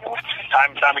made of. You know,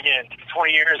 time and time again,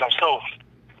 20 years, I'm still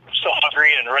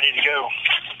hungry and ready to go.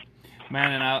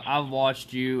 Man, and I've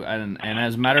watched you, and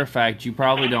as a matter of fact, you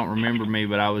probably don't remember me,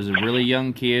 but I was a really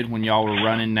young kid when y'all were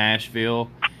running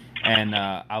Nashville, and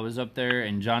I was up there,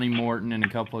 and Johnny Morton and a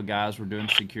couple of guys were doing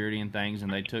security and things,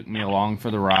 and they took me along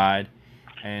for the ride.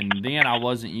 And then I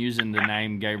wasn't using the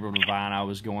name Gabriel Divine. I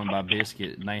was going by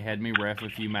Biscuit, and they had me ref a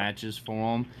few matches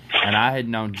for them. And I had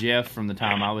known Jeff from the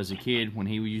time I was a kid when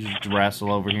he used to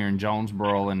wrestle over here in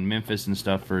Jonesboro and Memphis and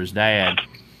stuff for his dad.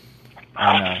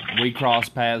 And we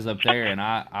crossed paths up there, and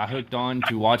I hooked on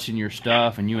to watching your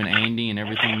stuff and you and Andy and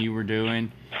everything you were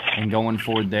doing and going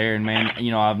forward there. And, man,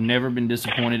 you know, I've never been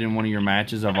disappointed in one of your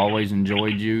matches. I've always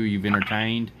enjoyed you. You've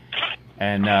entertained.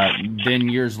 And then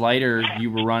years later, you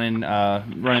were running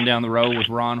down the road with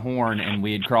Ron Horn, and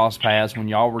we had crossed paths when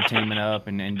y'all were teaming up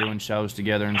and doing shows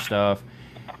together and stuff.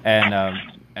 And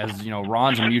as you know,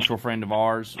 Ron's a mutual friend of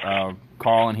ours.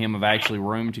 Carl and him have actually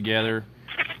roomed together.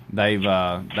 They've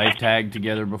tagged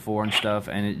together before and stuff,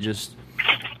 and it just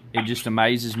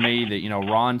amazes me that, you know,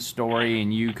 Ron's story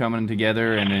and you coming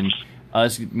together, and then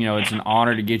us, you know, it's an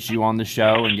honor to get you on the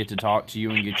show and get to talk to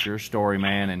you and get your story,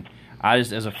 man. And I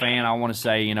just, as a fan, I want to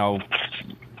say, you know,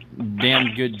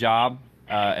 damn good job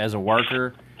as a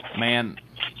worker. Man,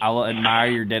 I admire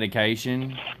your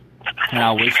dedication, and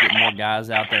I wish that more guys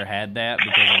out there had that,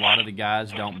 because a lot of the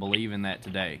guys don't believe in that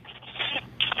today.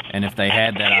 And if they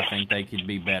had that, I think they could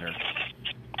be better.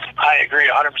 I agree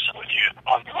 100% with you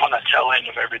on that tail end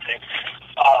of everything.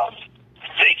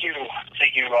 Thank you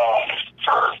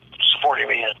for supporting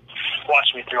me and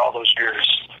watching me through all those years.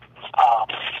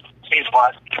 Means a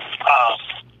lot.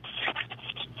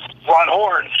 Ron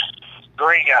Horn,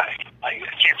 great guy. I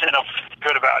can't say enough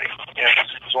good about him. You know,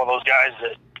 he's one of those guys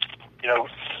that, you know,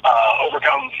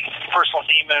 overcome personal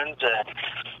demons and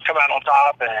come out on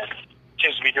top, and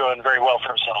seems to be doing very well for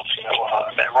himself. You know,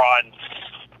 I met Ron.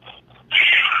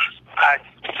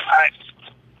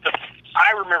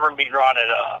 I remember meeting Ron at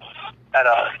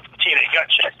a TNA gut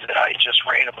check that I just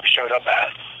randomly showed up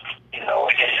at. You know,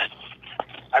 and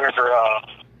I remember I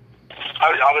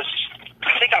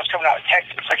think I was coming out of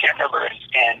Texas. I can't remember,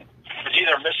 and it was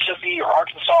either Mississippi or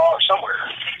Arkansas or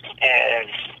somewhere. And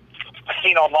I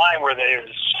seen online where they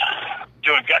was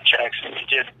doing gut checks, and they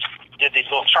did these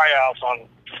little tryouts on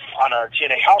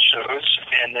TNA house shows,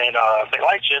 and then if they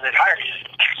liked you, they'd hire you.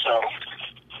 So,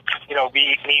 you know,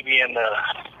 me being the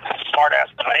smart ass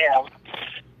that I am,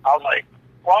 I was like,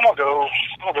 well, I'm gonna go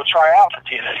try out for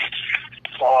TNA.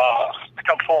 So I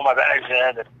come pulling my bags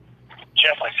in, and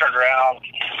Jeff like turned around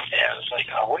and was like,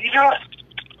 what are you doing?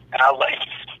 And I was like,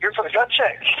 here for the gut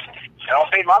check. And I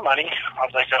paid my money. I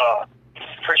was like,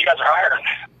 heard you guys are hiring.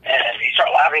 And he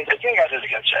started laughing. He said, you guys did the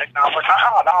gut check. And I was like,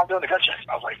 no, I'm doing the gut check.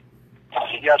 I was like,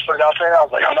 you guys put it out there? I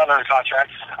was like, I'm not under contract.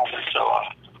 I was like, so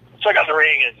I got the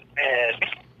ring, and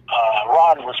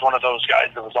Ron was one of those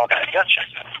guys that was on that gut check.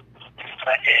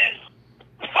 And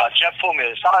Jeff pulled me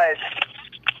aside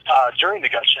during the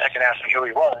gut check and asked me who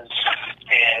he was,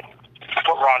 and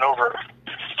put Ron over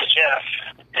to Jeff,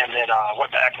 and then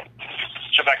went back and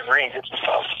jumped back in the ring, did some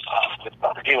stuff with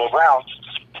D'Lo Brown.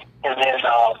 And then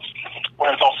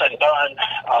when it was all said and done,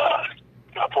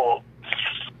 I pulled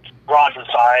Ron to the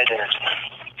side and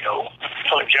you know,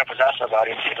 Philip Jeff was asking about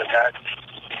him, things like that.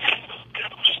 You know,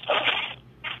 just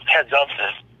heads up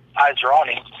that eyes are on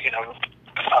him, you know,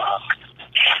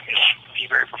 be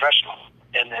very professional.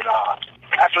 And then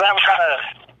after that, we kind of,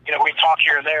 you know, we talk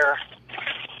here and there.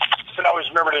 So I always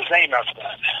remembered his name after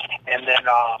that. And then it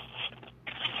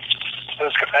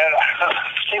was, I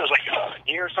think it was like a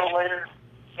year or so later,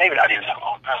 maybe not even that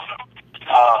long, I don't know.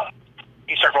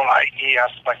 He started going, he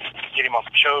asked if I could get him on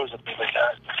some shows and things like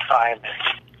that at the time.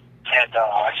 And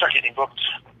I started getting booked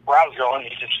where I was going.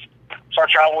 He just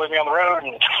started traveling with me on the road,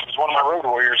 and he was one of my road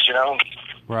warriors, you know.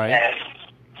 Right. And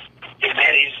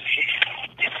man, he's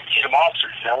a monster,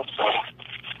 you know. So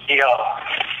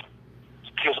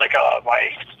he was like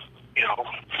my, you know,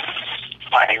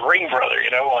 my ring brother,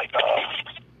 you know, like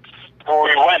where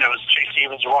we went, it was Chase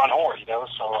Stevens or Ron Horn, you know.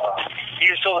 So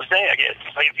even still this day, I get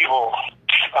people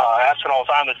asking all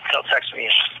the time that they'll text me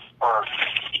or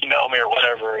email me or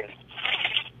whatever, and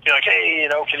be like, hey, you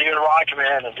know, can you and Ron come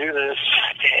in and do this?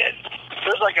 And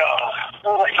there was like a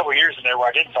couple of years in there where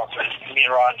I didn't talk to him. Me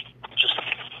and Ron just,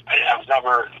 I didn't have his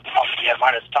number, obviously he had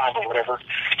mine at the time or whatever,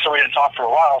 so we didn't talk for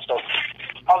a while. So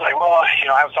I was like, well, you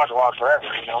know, I haven't talked to Ron forever,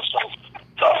 you know, so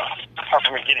it's hard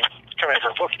for me coming in for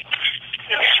a booking.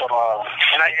 You know, so,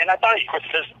 and I thought he quit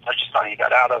the business. I just thought he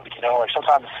got out of it, you know. Like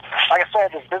sometimes, like I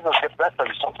said, this business gets the best of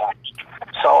you sometimes.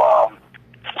 So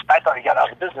I thought he got out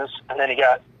of the business, and then he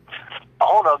got a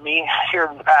hold of me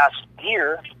here in the past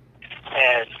year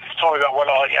and told me about what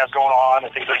all he has going on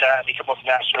and things like that. And he came up to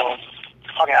Nashville and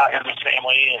hung out here with his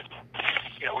family, and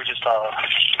you know, we just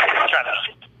kind of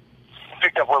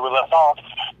picked up where we left off.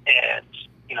 And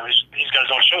you know, he's got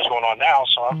his own shows going on now,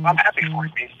 so I'm happy for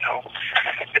him. You know,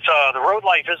 it's the road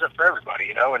life isn't for everybody,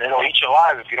 you know, and it'll eat you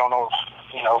alive if you don't know,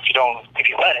 you know, if you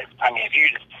let it. I mean, if you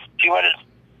let it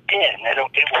in, it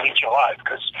will eat you alive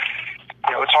because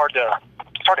you know it's hard to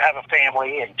have a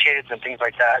family and kids and things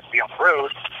like that and be on the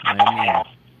road. Amen.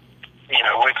 You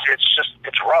know,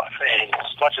 it's rough, and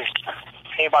as much as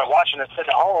anybody watching it sitting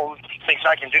at home thinks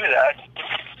I can do that,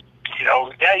 you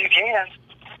know, yeah, you can.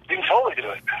 You can totally do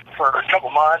it for a couple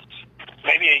months,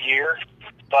 maybe a year.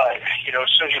 But, you know, as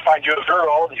soon as you find you a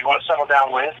girl that you want to settle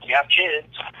down with, you have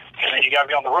kids, and then you got to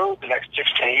be on the road the next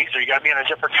 6 days, or you got to be in a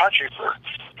different country for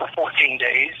 14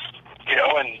 days, you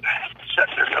know, and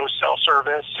there's no cell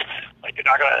service. Like, you're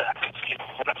not going to, you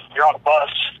know, you're on a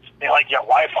bus, they like you got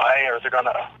Wi-Fi, or they're going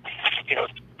to, you know,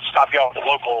 stop you off at the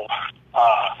local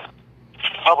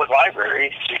public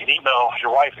library so you can email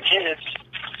your wife and kids.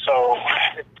 So,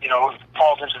 you know, it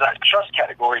falls into that trust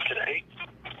category today.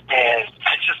 And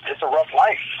it's a rough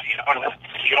life, you know, and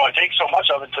you can only take so much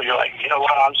of it until you're like, you know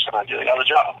what, I'm just going to do another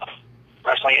job.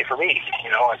 Wrestling ain't for me, you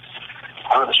know.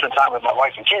 I rather spend time with my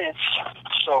wife and kids.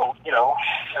 So, you know,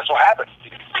 that's what happens.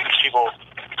 These people,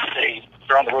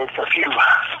 they're on the road for a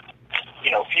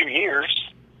few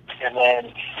years, and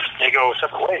then they go a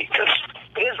separate way because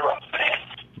it is rough, man.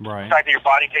 Right. The fact that your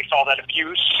body takes all that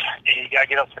abuse, and you got to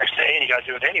get up the next day, and you got to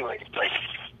do it anyway. Like,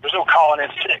 there's no calling in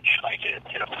sick. Like,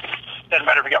 you know, doesn't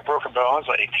matter if you got broken bones.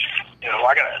 Like, you know,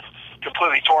 I got a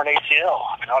completely torn ACL,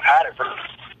 and I've had it for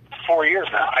 4 years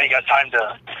now. I ain't got time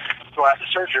to go out to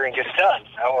surgery and get it done.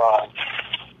 You know,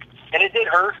 and it did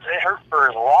hurt. It hurt for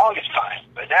the longest time,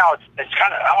 but now it's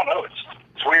kind of, I don't know. It's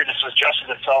weird. It's adjusted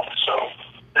itself, so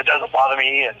it doesn't bother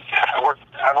me. And I work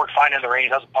fine in the ring. It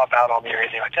doesn't pop out on me or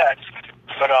anything like that.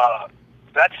 But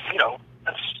that's, you know,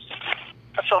 that's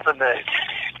something that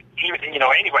even, you know,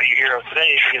 anybody you hear of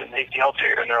today, if you get an ACL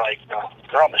tear and they're like, you know,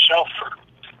 they're on the shelf for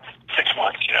 6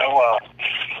 months, you know,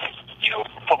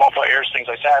 football players, things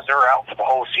like that, they're out for the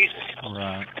whole season. You know?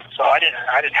 Right. So I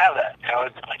didn't have that. You know,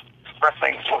 it's like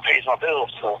wrestling is what pays my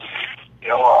bills. So, you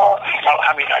know, I don't know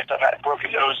how many nights I've had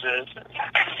broken noses. And,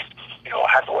 you know,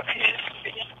 I had to.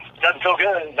 It doesn't feel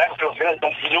good. It never feels good.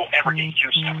 You don't ever get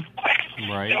used to it. Like,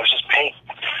 Right. you know, it's just pain.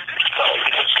 So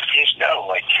you just know,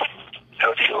 like, you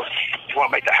know, if you want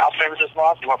to make the house payment this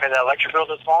month, you want to pay that electric bill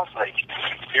this month, like,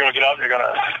 you're gonna get up, and you're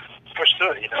gonna push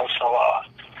through it. You know, so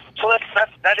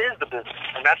that is the business,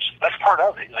 and that's part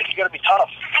of it. Like, you got to be tough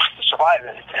to survive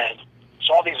it. And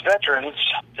so all these veterans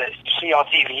that you see on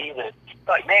TV, that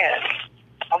like, man,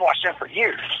 I've watched him for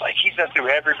years. Like, he's been through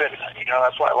every bit of it. You know,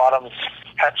 that's why a lot of them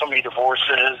had so many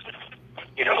divorces.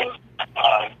 You know,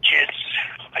 kids.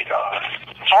 Like,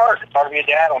 it's hard. It's hard to be a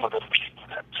dad on the business.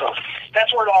 So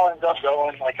that's where it all ends up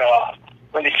going. Like,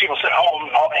 when these people sit home,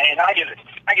 and I get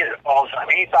it all the time.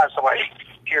 Anytime somebody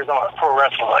hears on pro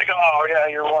wrestling, like, oh yeah,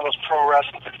 you're one of those pro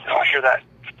wrestlers. You know, I hear that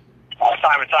all the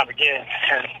time and time again.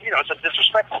 And you know, it's a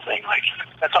disrespectful thing. Like,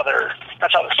 that's how they're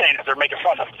saying it. They're making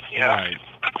fun of it. You know, Right.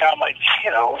 and I'm like,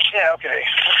 you know, yeah, okay,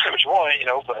 let's say what you want, you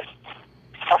know, but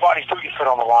our bodies do get put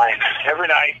on the line every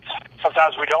night.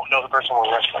 Sometimes we don't know the person we're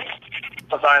wrestling.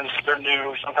 Sometimes they're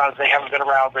new. Sometimes they haven't been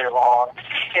around very long,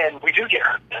 and we do get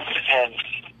hurt. And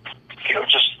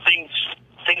just things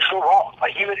go wrong.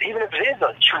 Like even if it is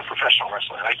a true professional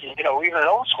wrestler, like even an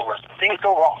old school wrestler, things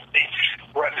go wrong.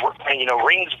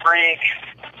 Rings break,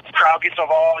 crowd gets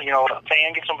involved. The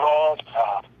fan gets involved.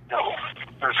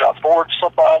 There's a board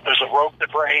slip up. There's a rope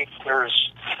that breaks.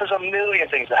 There's a million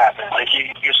things that happen. Like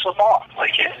you slip off.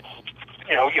 Like you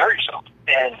hurt yourself.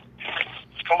 And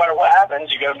no matter what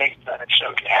happens, you got to make the next show.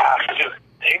 You have to do it.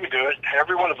 They would do it.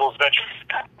 Every one of those veterans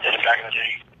did it back in the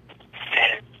day.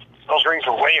 And those rings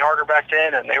were way harder back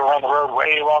then, and they were on the road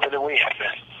way longer than we have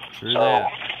been. True so,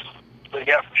 that.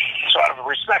 So out of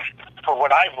respect for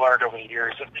what I've learned over the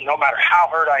years, no matter how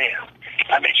hurt I am,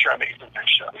 I make sure I make it to the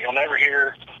next show. You'll never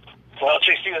hear, well,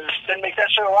 Chase Stevens didn't make that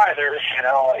show either.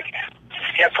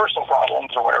 He had personal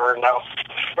problems or whatever. No,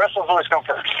 wrestling's always come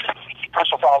first.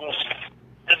 Personal problems.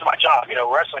 This is my job.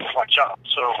 Wrestling is my job.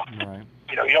 So, right.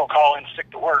 You don't call in sick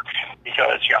to work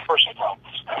because you have personal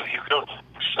problems. You go.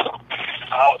 So,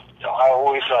 I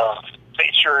always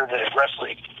made sure that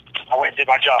wrestling, I went and did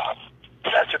my job.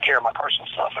 I took care of my personal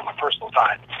stuff and my personal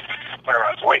time whenever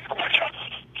I was away from my job.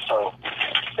 So,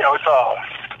 it's a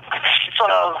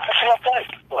tough day,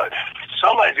 but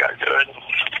somebody's got to do it.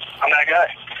 I'm that guy.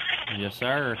 Yes,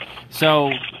 sir.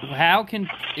 So, how can,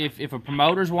 if a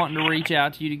promoter's wanting to reach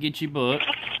out to you to get you booked,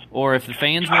 or if the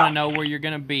fans want to know where you're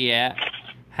going to be at,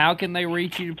 how can they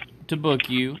reach you to book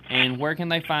you, and where can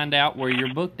they find out where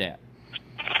you're booked at?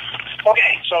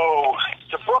 Okay, so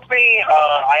to book me,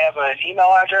 I have an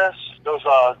email address. Goes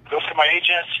to my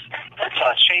agent.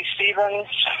 It's Chase Stevens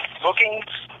Bookings.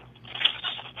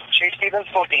 Chase Stevens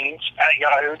Bookings at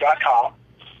yahoo.com.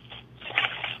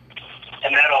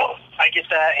 And I get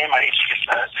that, and my agent gets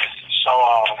that.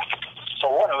 So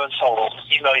one of us will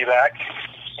email you back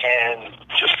and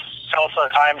just tell us a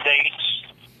time, date,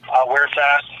 where it's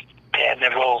at, and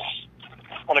then we'll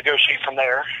negotiate from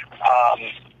there.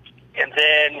 And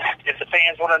then if the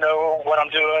fans want to know what I'm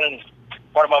doing and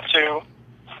what I'm up to,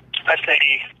 I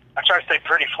try to stay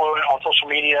pretty fluent on social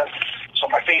media. So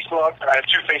my Facebook, I have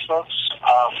 2 Facebooks.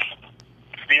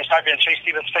 If you just type in Chase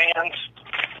Stevens Fans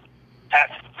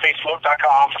at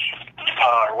Facebook.com,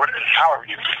 or however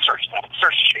you search that.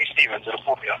 Search Chase Stevens, it'll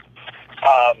pull me up.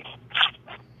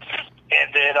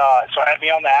 And then, so add me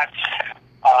on that.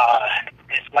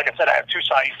 Like I said, I have 2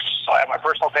 sites. So I have my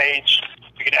personal page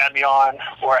you can add me on,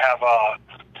 or I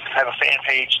have a fan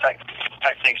page type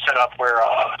thing set up where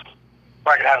I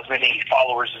can have as many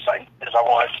followers as I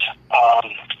want.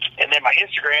 And then my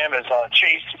Instagram is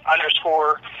Chase_Stevens.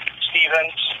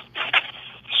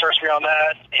 Search me on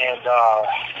that, and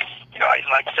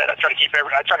like I said, I try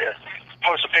to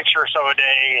post a picture or so a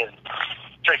day, and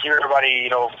try to give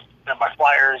everybody my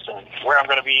flyers and where I'm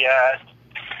going to be at.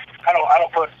 I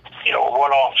don't put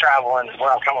what all I'm traveling and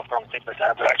where I'm coming from, things like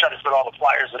that. But I try to put all the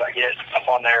flyers that I get up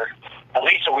on there at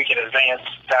least a week in advance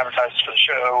to advertise for the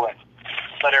show and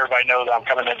let everybody know that I'm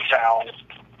coming into town.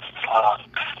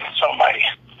 Some of my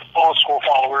old school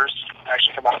followers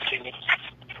actually come out and see me.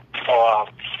 So,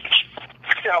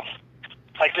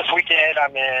 like this weekend,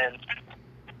 I'm in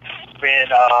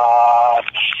I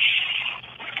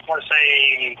want to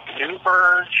say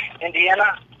Newburgh,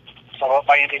 Indiana. So I'm up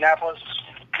by Indianapolis.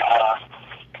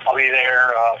 I'll be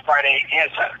there Friday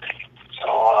and Saturday.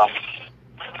 So,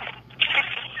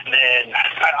 and then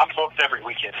I'm booked every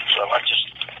weekend. So I just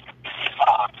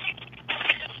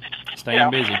staying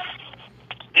busy.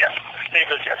 Yeah, stay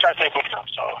busy. I try to stay booked up.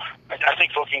 So I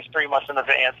think booking's 3 months in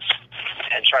advance,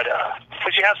 and try to,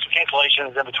 because you have some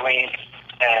cancellations in between,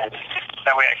 and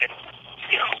that way I can,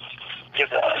 give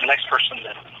the next person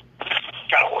that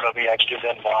kind of want to be, I can give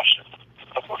them the option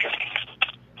of booking.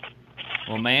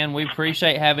 Well, man, we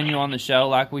appreciate having you on the show.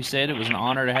 Like we said, it was an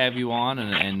honor to have you on,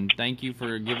 and thank you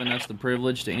for giving us the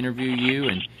privilege to interview you.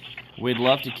 And we'd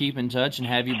love to keep in touch and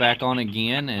have you back on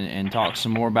again and talk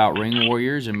some more about Ring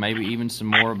Warriors, and maybe even some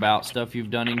more about stuff you've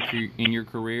done in your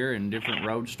career and different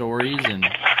road stories. And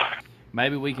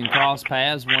maybe we can cross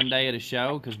paths one day at a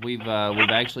show, because we've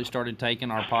actually started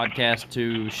taking our podcast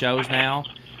to shows now.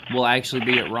 We'll actually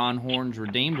be at Ron Horn's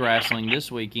Redeemed Wrestling this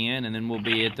weekend, and then we'll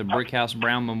be at the Brickhouse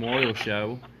Brown Memorial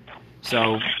Show.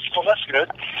 So, well, that's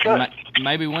good.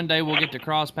 Maybe one day we'll get to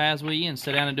cross paths with you and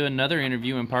sit down and do another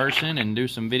interview in person and do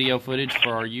some video footage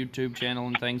for our YouTube channel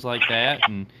and things like that.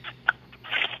 And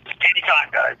anytime,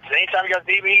 guys. Anytime you guys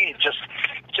need me, just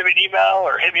send me an email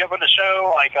or hit me up on the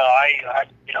show. Like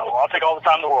I'll take all the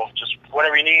time in the world. Just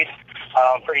whatever you need.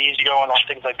 I'm pretty easy going on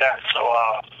things like that. So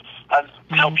I'll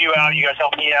help you out. You guys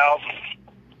help me out.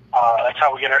 That's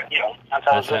how we get our, that's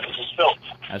how the business is built.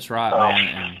 That's right, So,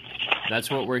 man. And that's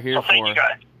what we're here thank for. you,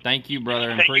 guys. Thank you, brother,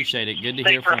 and Thank you. appreciate it. Good to Thank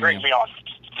hear you for from bringing you. me on.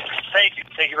 Thank you.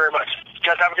 Thank you very much. You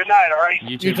guys have a good night, all right?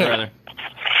 You too, You too. brother. All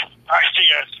right, see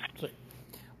you guys.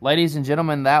 Ladies and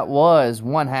gentlemen, that was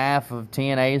one half of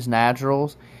TNA's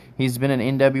Naturals. He's been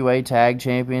an NWA Tag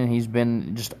Champion. He's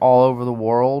been just all over the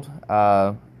world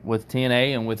with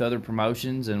TNA and with other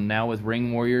promotions, and now with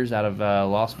Ring Warriors out of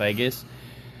Las Vegas.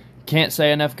 Can't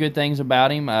say enough good things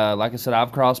about him. Like I said,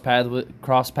 I've crossed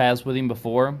paths with him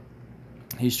before.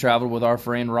 He's traveled with our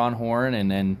friend Ron Horn,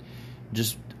 and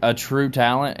just a true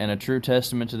talent and a true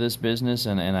testament to this business,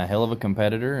 and a hell of a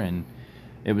competitor. And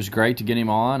it was great to get him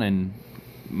on, and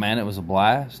man, it was a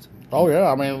blast. Oh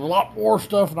yeah, I mean a lot more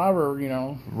stuff than I ever,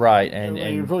 Right, it was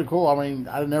and really cool. I mean,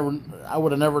 I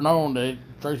would have never known that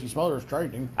Tracy Smothers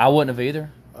trained him. I wouldn't have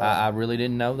either. I really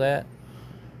didn't know that.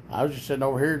 I was just sitting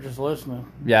over here just listening.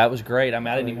 Yeah, it was great. I mean,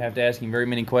 I didn't even have to ask him very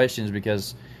many questions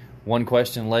because one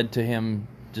question led to him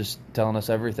just telling us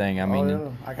everything. I mean, yeah.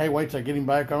 I can't wait to get him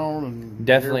back on and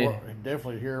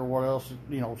Definitely. hear what else,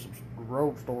 some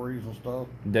road stories and stuff.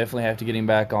 definitely have to get him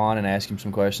back on and ask him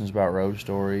some questions about road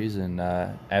stories. And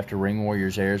after Ring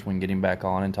Warriors airs, we can get him back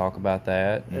on and talk about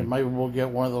that. And maybe we'll get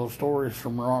one of those stories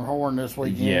from Ron Horn this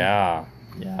weekend.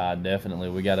 Yeah, definitely.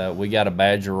 We gotta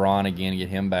badger Ron again, get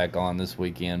him back on this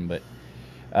weekend. But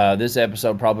this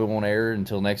episode probably won't air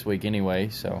until next week anyway.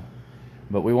 So,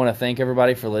 but we want to thank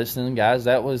everybody for listening, guys.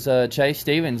 That was Chase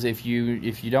Stevens. If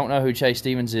you don't know who Chase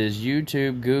Stevens is,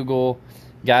 YouTube, Google,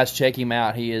 guys, check him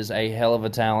out. He is a hell of a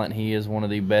talent. He is one of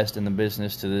the best in the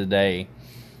business to the day.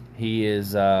 He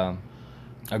is a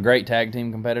great tag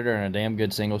team competitor and a damn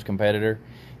good singles competitor.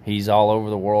 He's all over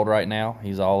the world right now.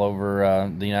 He's all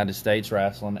over the United States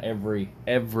wrestling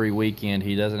every weekend.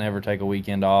 He doesn't ever take a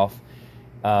weekend off.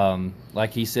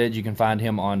 Like he said, you can find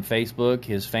him on Facebook,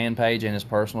 his fan page, and his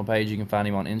personal page. You can find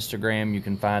him on Instagram. You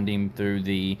can find him through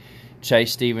the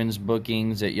Chase Stevens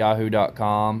bookings at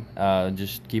yahoo.com.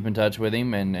 Just keep in touch with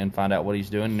him and find out what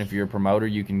he's doing. And if you're a promoter,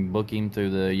 you can book him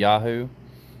through the Yahoo.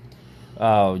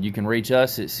 You can reach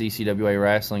us at CCWA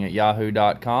Wrestling at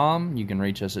yahoo.com. You can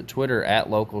reach us at Twitter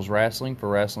at Locals Wrestling for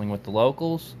Wrestling with the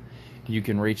Locals. You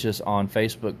can reach us on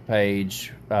Facebook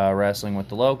page Wrestling with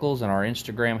the Locals, and our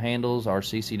Instagram handles are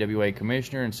CCWA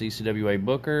Commissioner and CCWA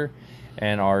Booker,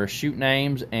 and our shoot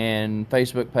names and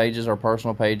Facebook pages, our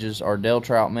personal pages, are Dale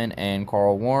Troutman and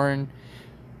Carl Warren.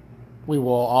 We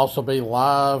will also be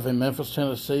live in Memphis,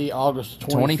 Tennessee, August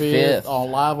 25th.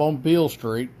 Live on Beale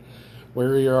Street.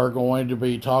 We are going to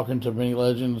be talking to many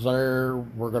legends there.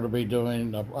 We're going to be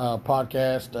doing a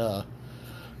podcast,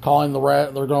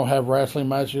 they're going to have wrestling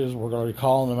matches. We're going to be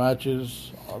calling the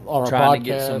matches on our podcast. Trying to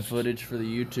get some footage for the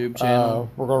YouTube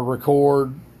channel. We're going to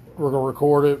record. We're going to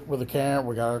record it with a camera.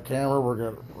 We got a camera. We're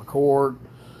going to record.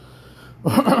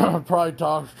 Probably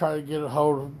try to get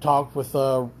talk with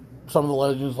some of the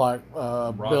legends like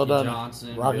Bill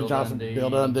Johnson, Bill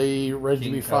Dundee, Reggie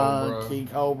King B. Fine, Cobra. King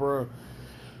Cobra.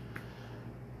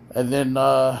 And then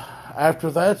after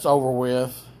that's over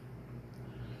with,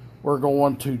 we're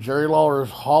going to Jerry Lawler's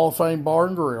Hall of Fame Bar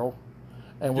and Grill.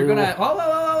 And You're gonna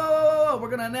whoa! We're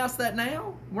gonna announce that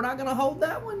now. We're not gonna hold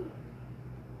that one.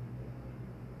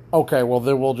 Okay, well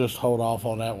then we'll just hold off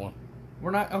on that one.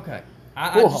 We're not okay.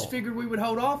 I just figured we would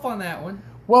hold off on that one.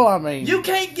 Well, I mean, You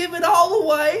can't give it all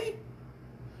away.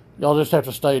 y'all just have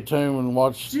to stay tuned and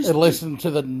watch and listen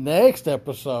to the next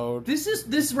episode.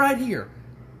 This right here.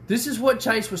 This is what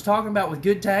Chase was talking about with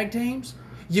good tag teams.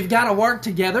 You've got to work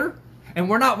together, and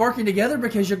we're not working together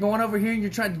because you're going over here and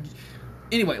you're trying to...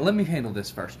 Anyway, let me handle this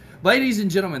first. Ladies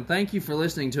and gentlemen, thank you for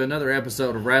listening to another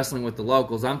episode of Wrestling with the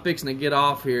Locals. I'm fixing to get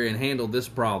off here and handle this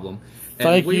problem. And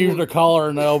Thank you to Collar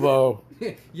and Elbow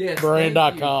yes,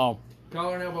 Brand.com.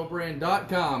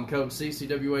 CollarandElbowBrand.com. Code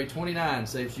CCWA29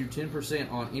 saves you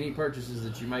 10% on any purchases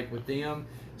that you make with them.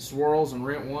 Swirls and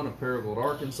Rent One of Paragould,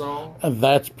 Arkansas. And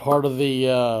that's part of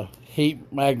the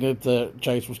heat magnet that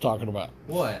Chase was talking about.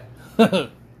 What?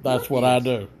 That's what I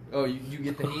do. Oh, you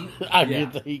get the heat? I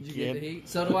get the heat, You kid. get the heat?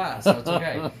 So do I, so it's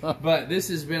okay. But this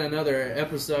has been another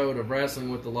episode of Wrestling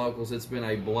with the Locals. It's been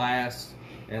a blast.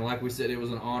 And like we said, it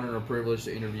was an honor and a privilege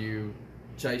to interview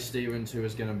Chase Stevens, who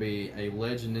is going to be a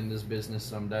legend in this business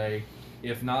someday.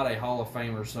 If not a Hall of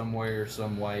Famer somewhere,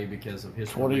 some way, because of his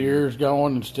 20 career. years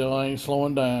going and still ain't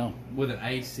slowing down. With an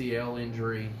ACL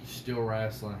injury, still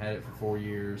wrestling, had it for 4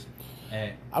 years.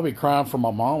 And, I'll be crying for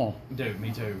my mama. dude,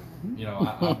 me too. You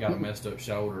know, I've got a messed up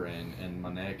shoulder and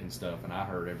my neck and stuff, and I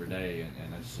hurt every day,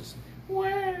 and it's just...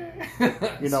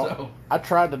 You know, I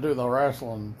tried to do the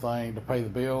wrestling thing to pay the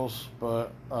bills,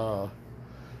 but,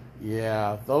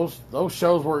 Yeah, those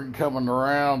shows weren't coming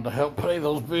around to help pay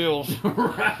those bills.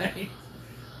 Right.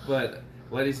 But,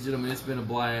 ladies and gentlemen, it's been a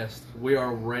blast. We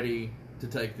are ready to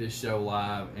take this show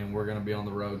live, and we're going to be on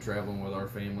the road traveling with our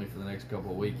family for the next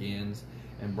couple of weekends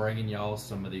and bringing y'all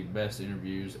some of the best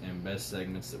interviews and best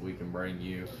segments that we can bring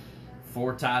you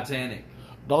for Titanic.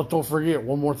 Don't forget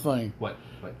one more thing. What?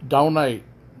 Donate.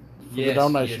 Yes,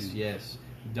 donations. yes.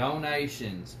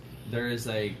 Donations. There is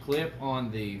a clip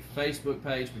on the Facebook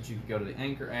page, but you can go to the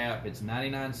Anchor app. It's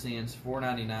 99 cents,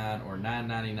 $4.99, or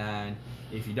 $9.99.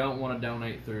 If you don't want to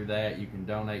donate through that, you can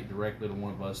donate directly to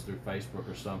one of us through Facebook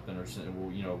or something, or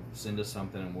send us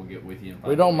something, and we'll get with you.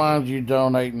 We don't mind you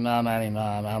donating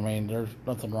 $9.99. I mean, there's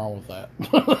nothing wrong with that.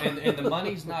 and the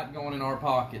money's not going in our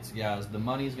pockets, guys. The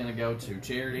money's going to go to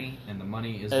charity, and the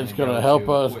money is it's going to help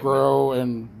us equipment. grow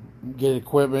and get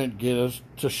equipment, get us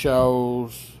to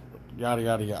shows, yada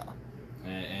yada yada.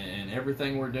 And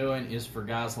everything we're doing is for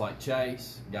guys like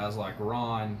Chase, guys like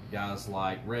Ron, guys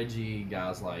like Reggie,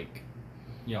 guys like,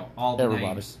 all the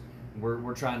Everybody. names.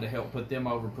 We're trying to help put them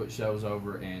over, put shows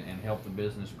over, and help the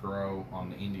business grow on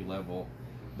the indie level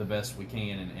the best we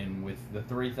can. And with the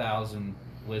 3,000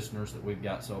 listeners that we've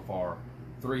got so far,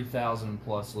 3,000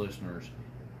 plus listeners,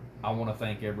 I want to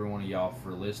thank every one of y'all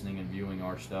for listening and viewing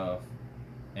our stuff.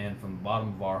 And from the bottom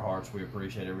of our hearts, we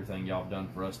appreciate everything y'all have done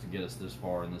for us to get us this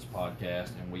far in this podcast.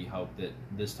 And we hope that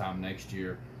this time next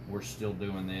year, we're still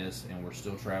doing this and we're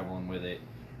still traveling with it,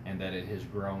 and that it has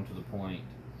grown to the point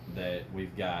that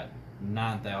we've got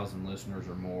 9,000 listeners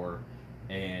or more,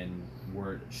 and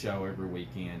we're at a show every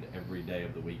weekend, every day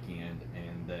of the weekend,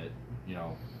 and that,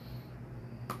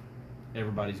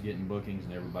 everybody's getting bookings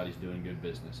and everybody's doing good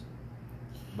business.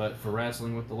 But for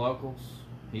Wrestling with the Locals,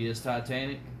 he is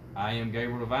Titanic. I am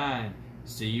Gabriel Devine.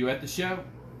 See you at the show.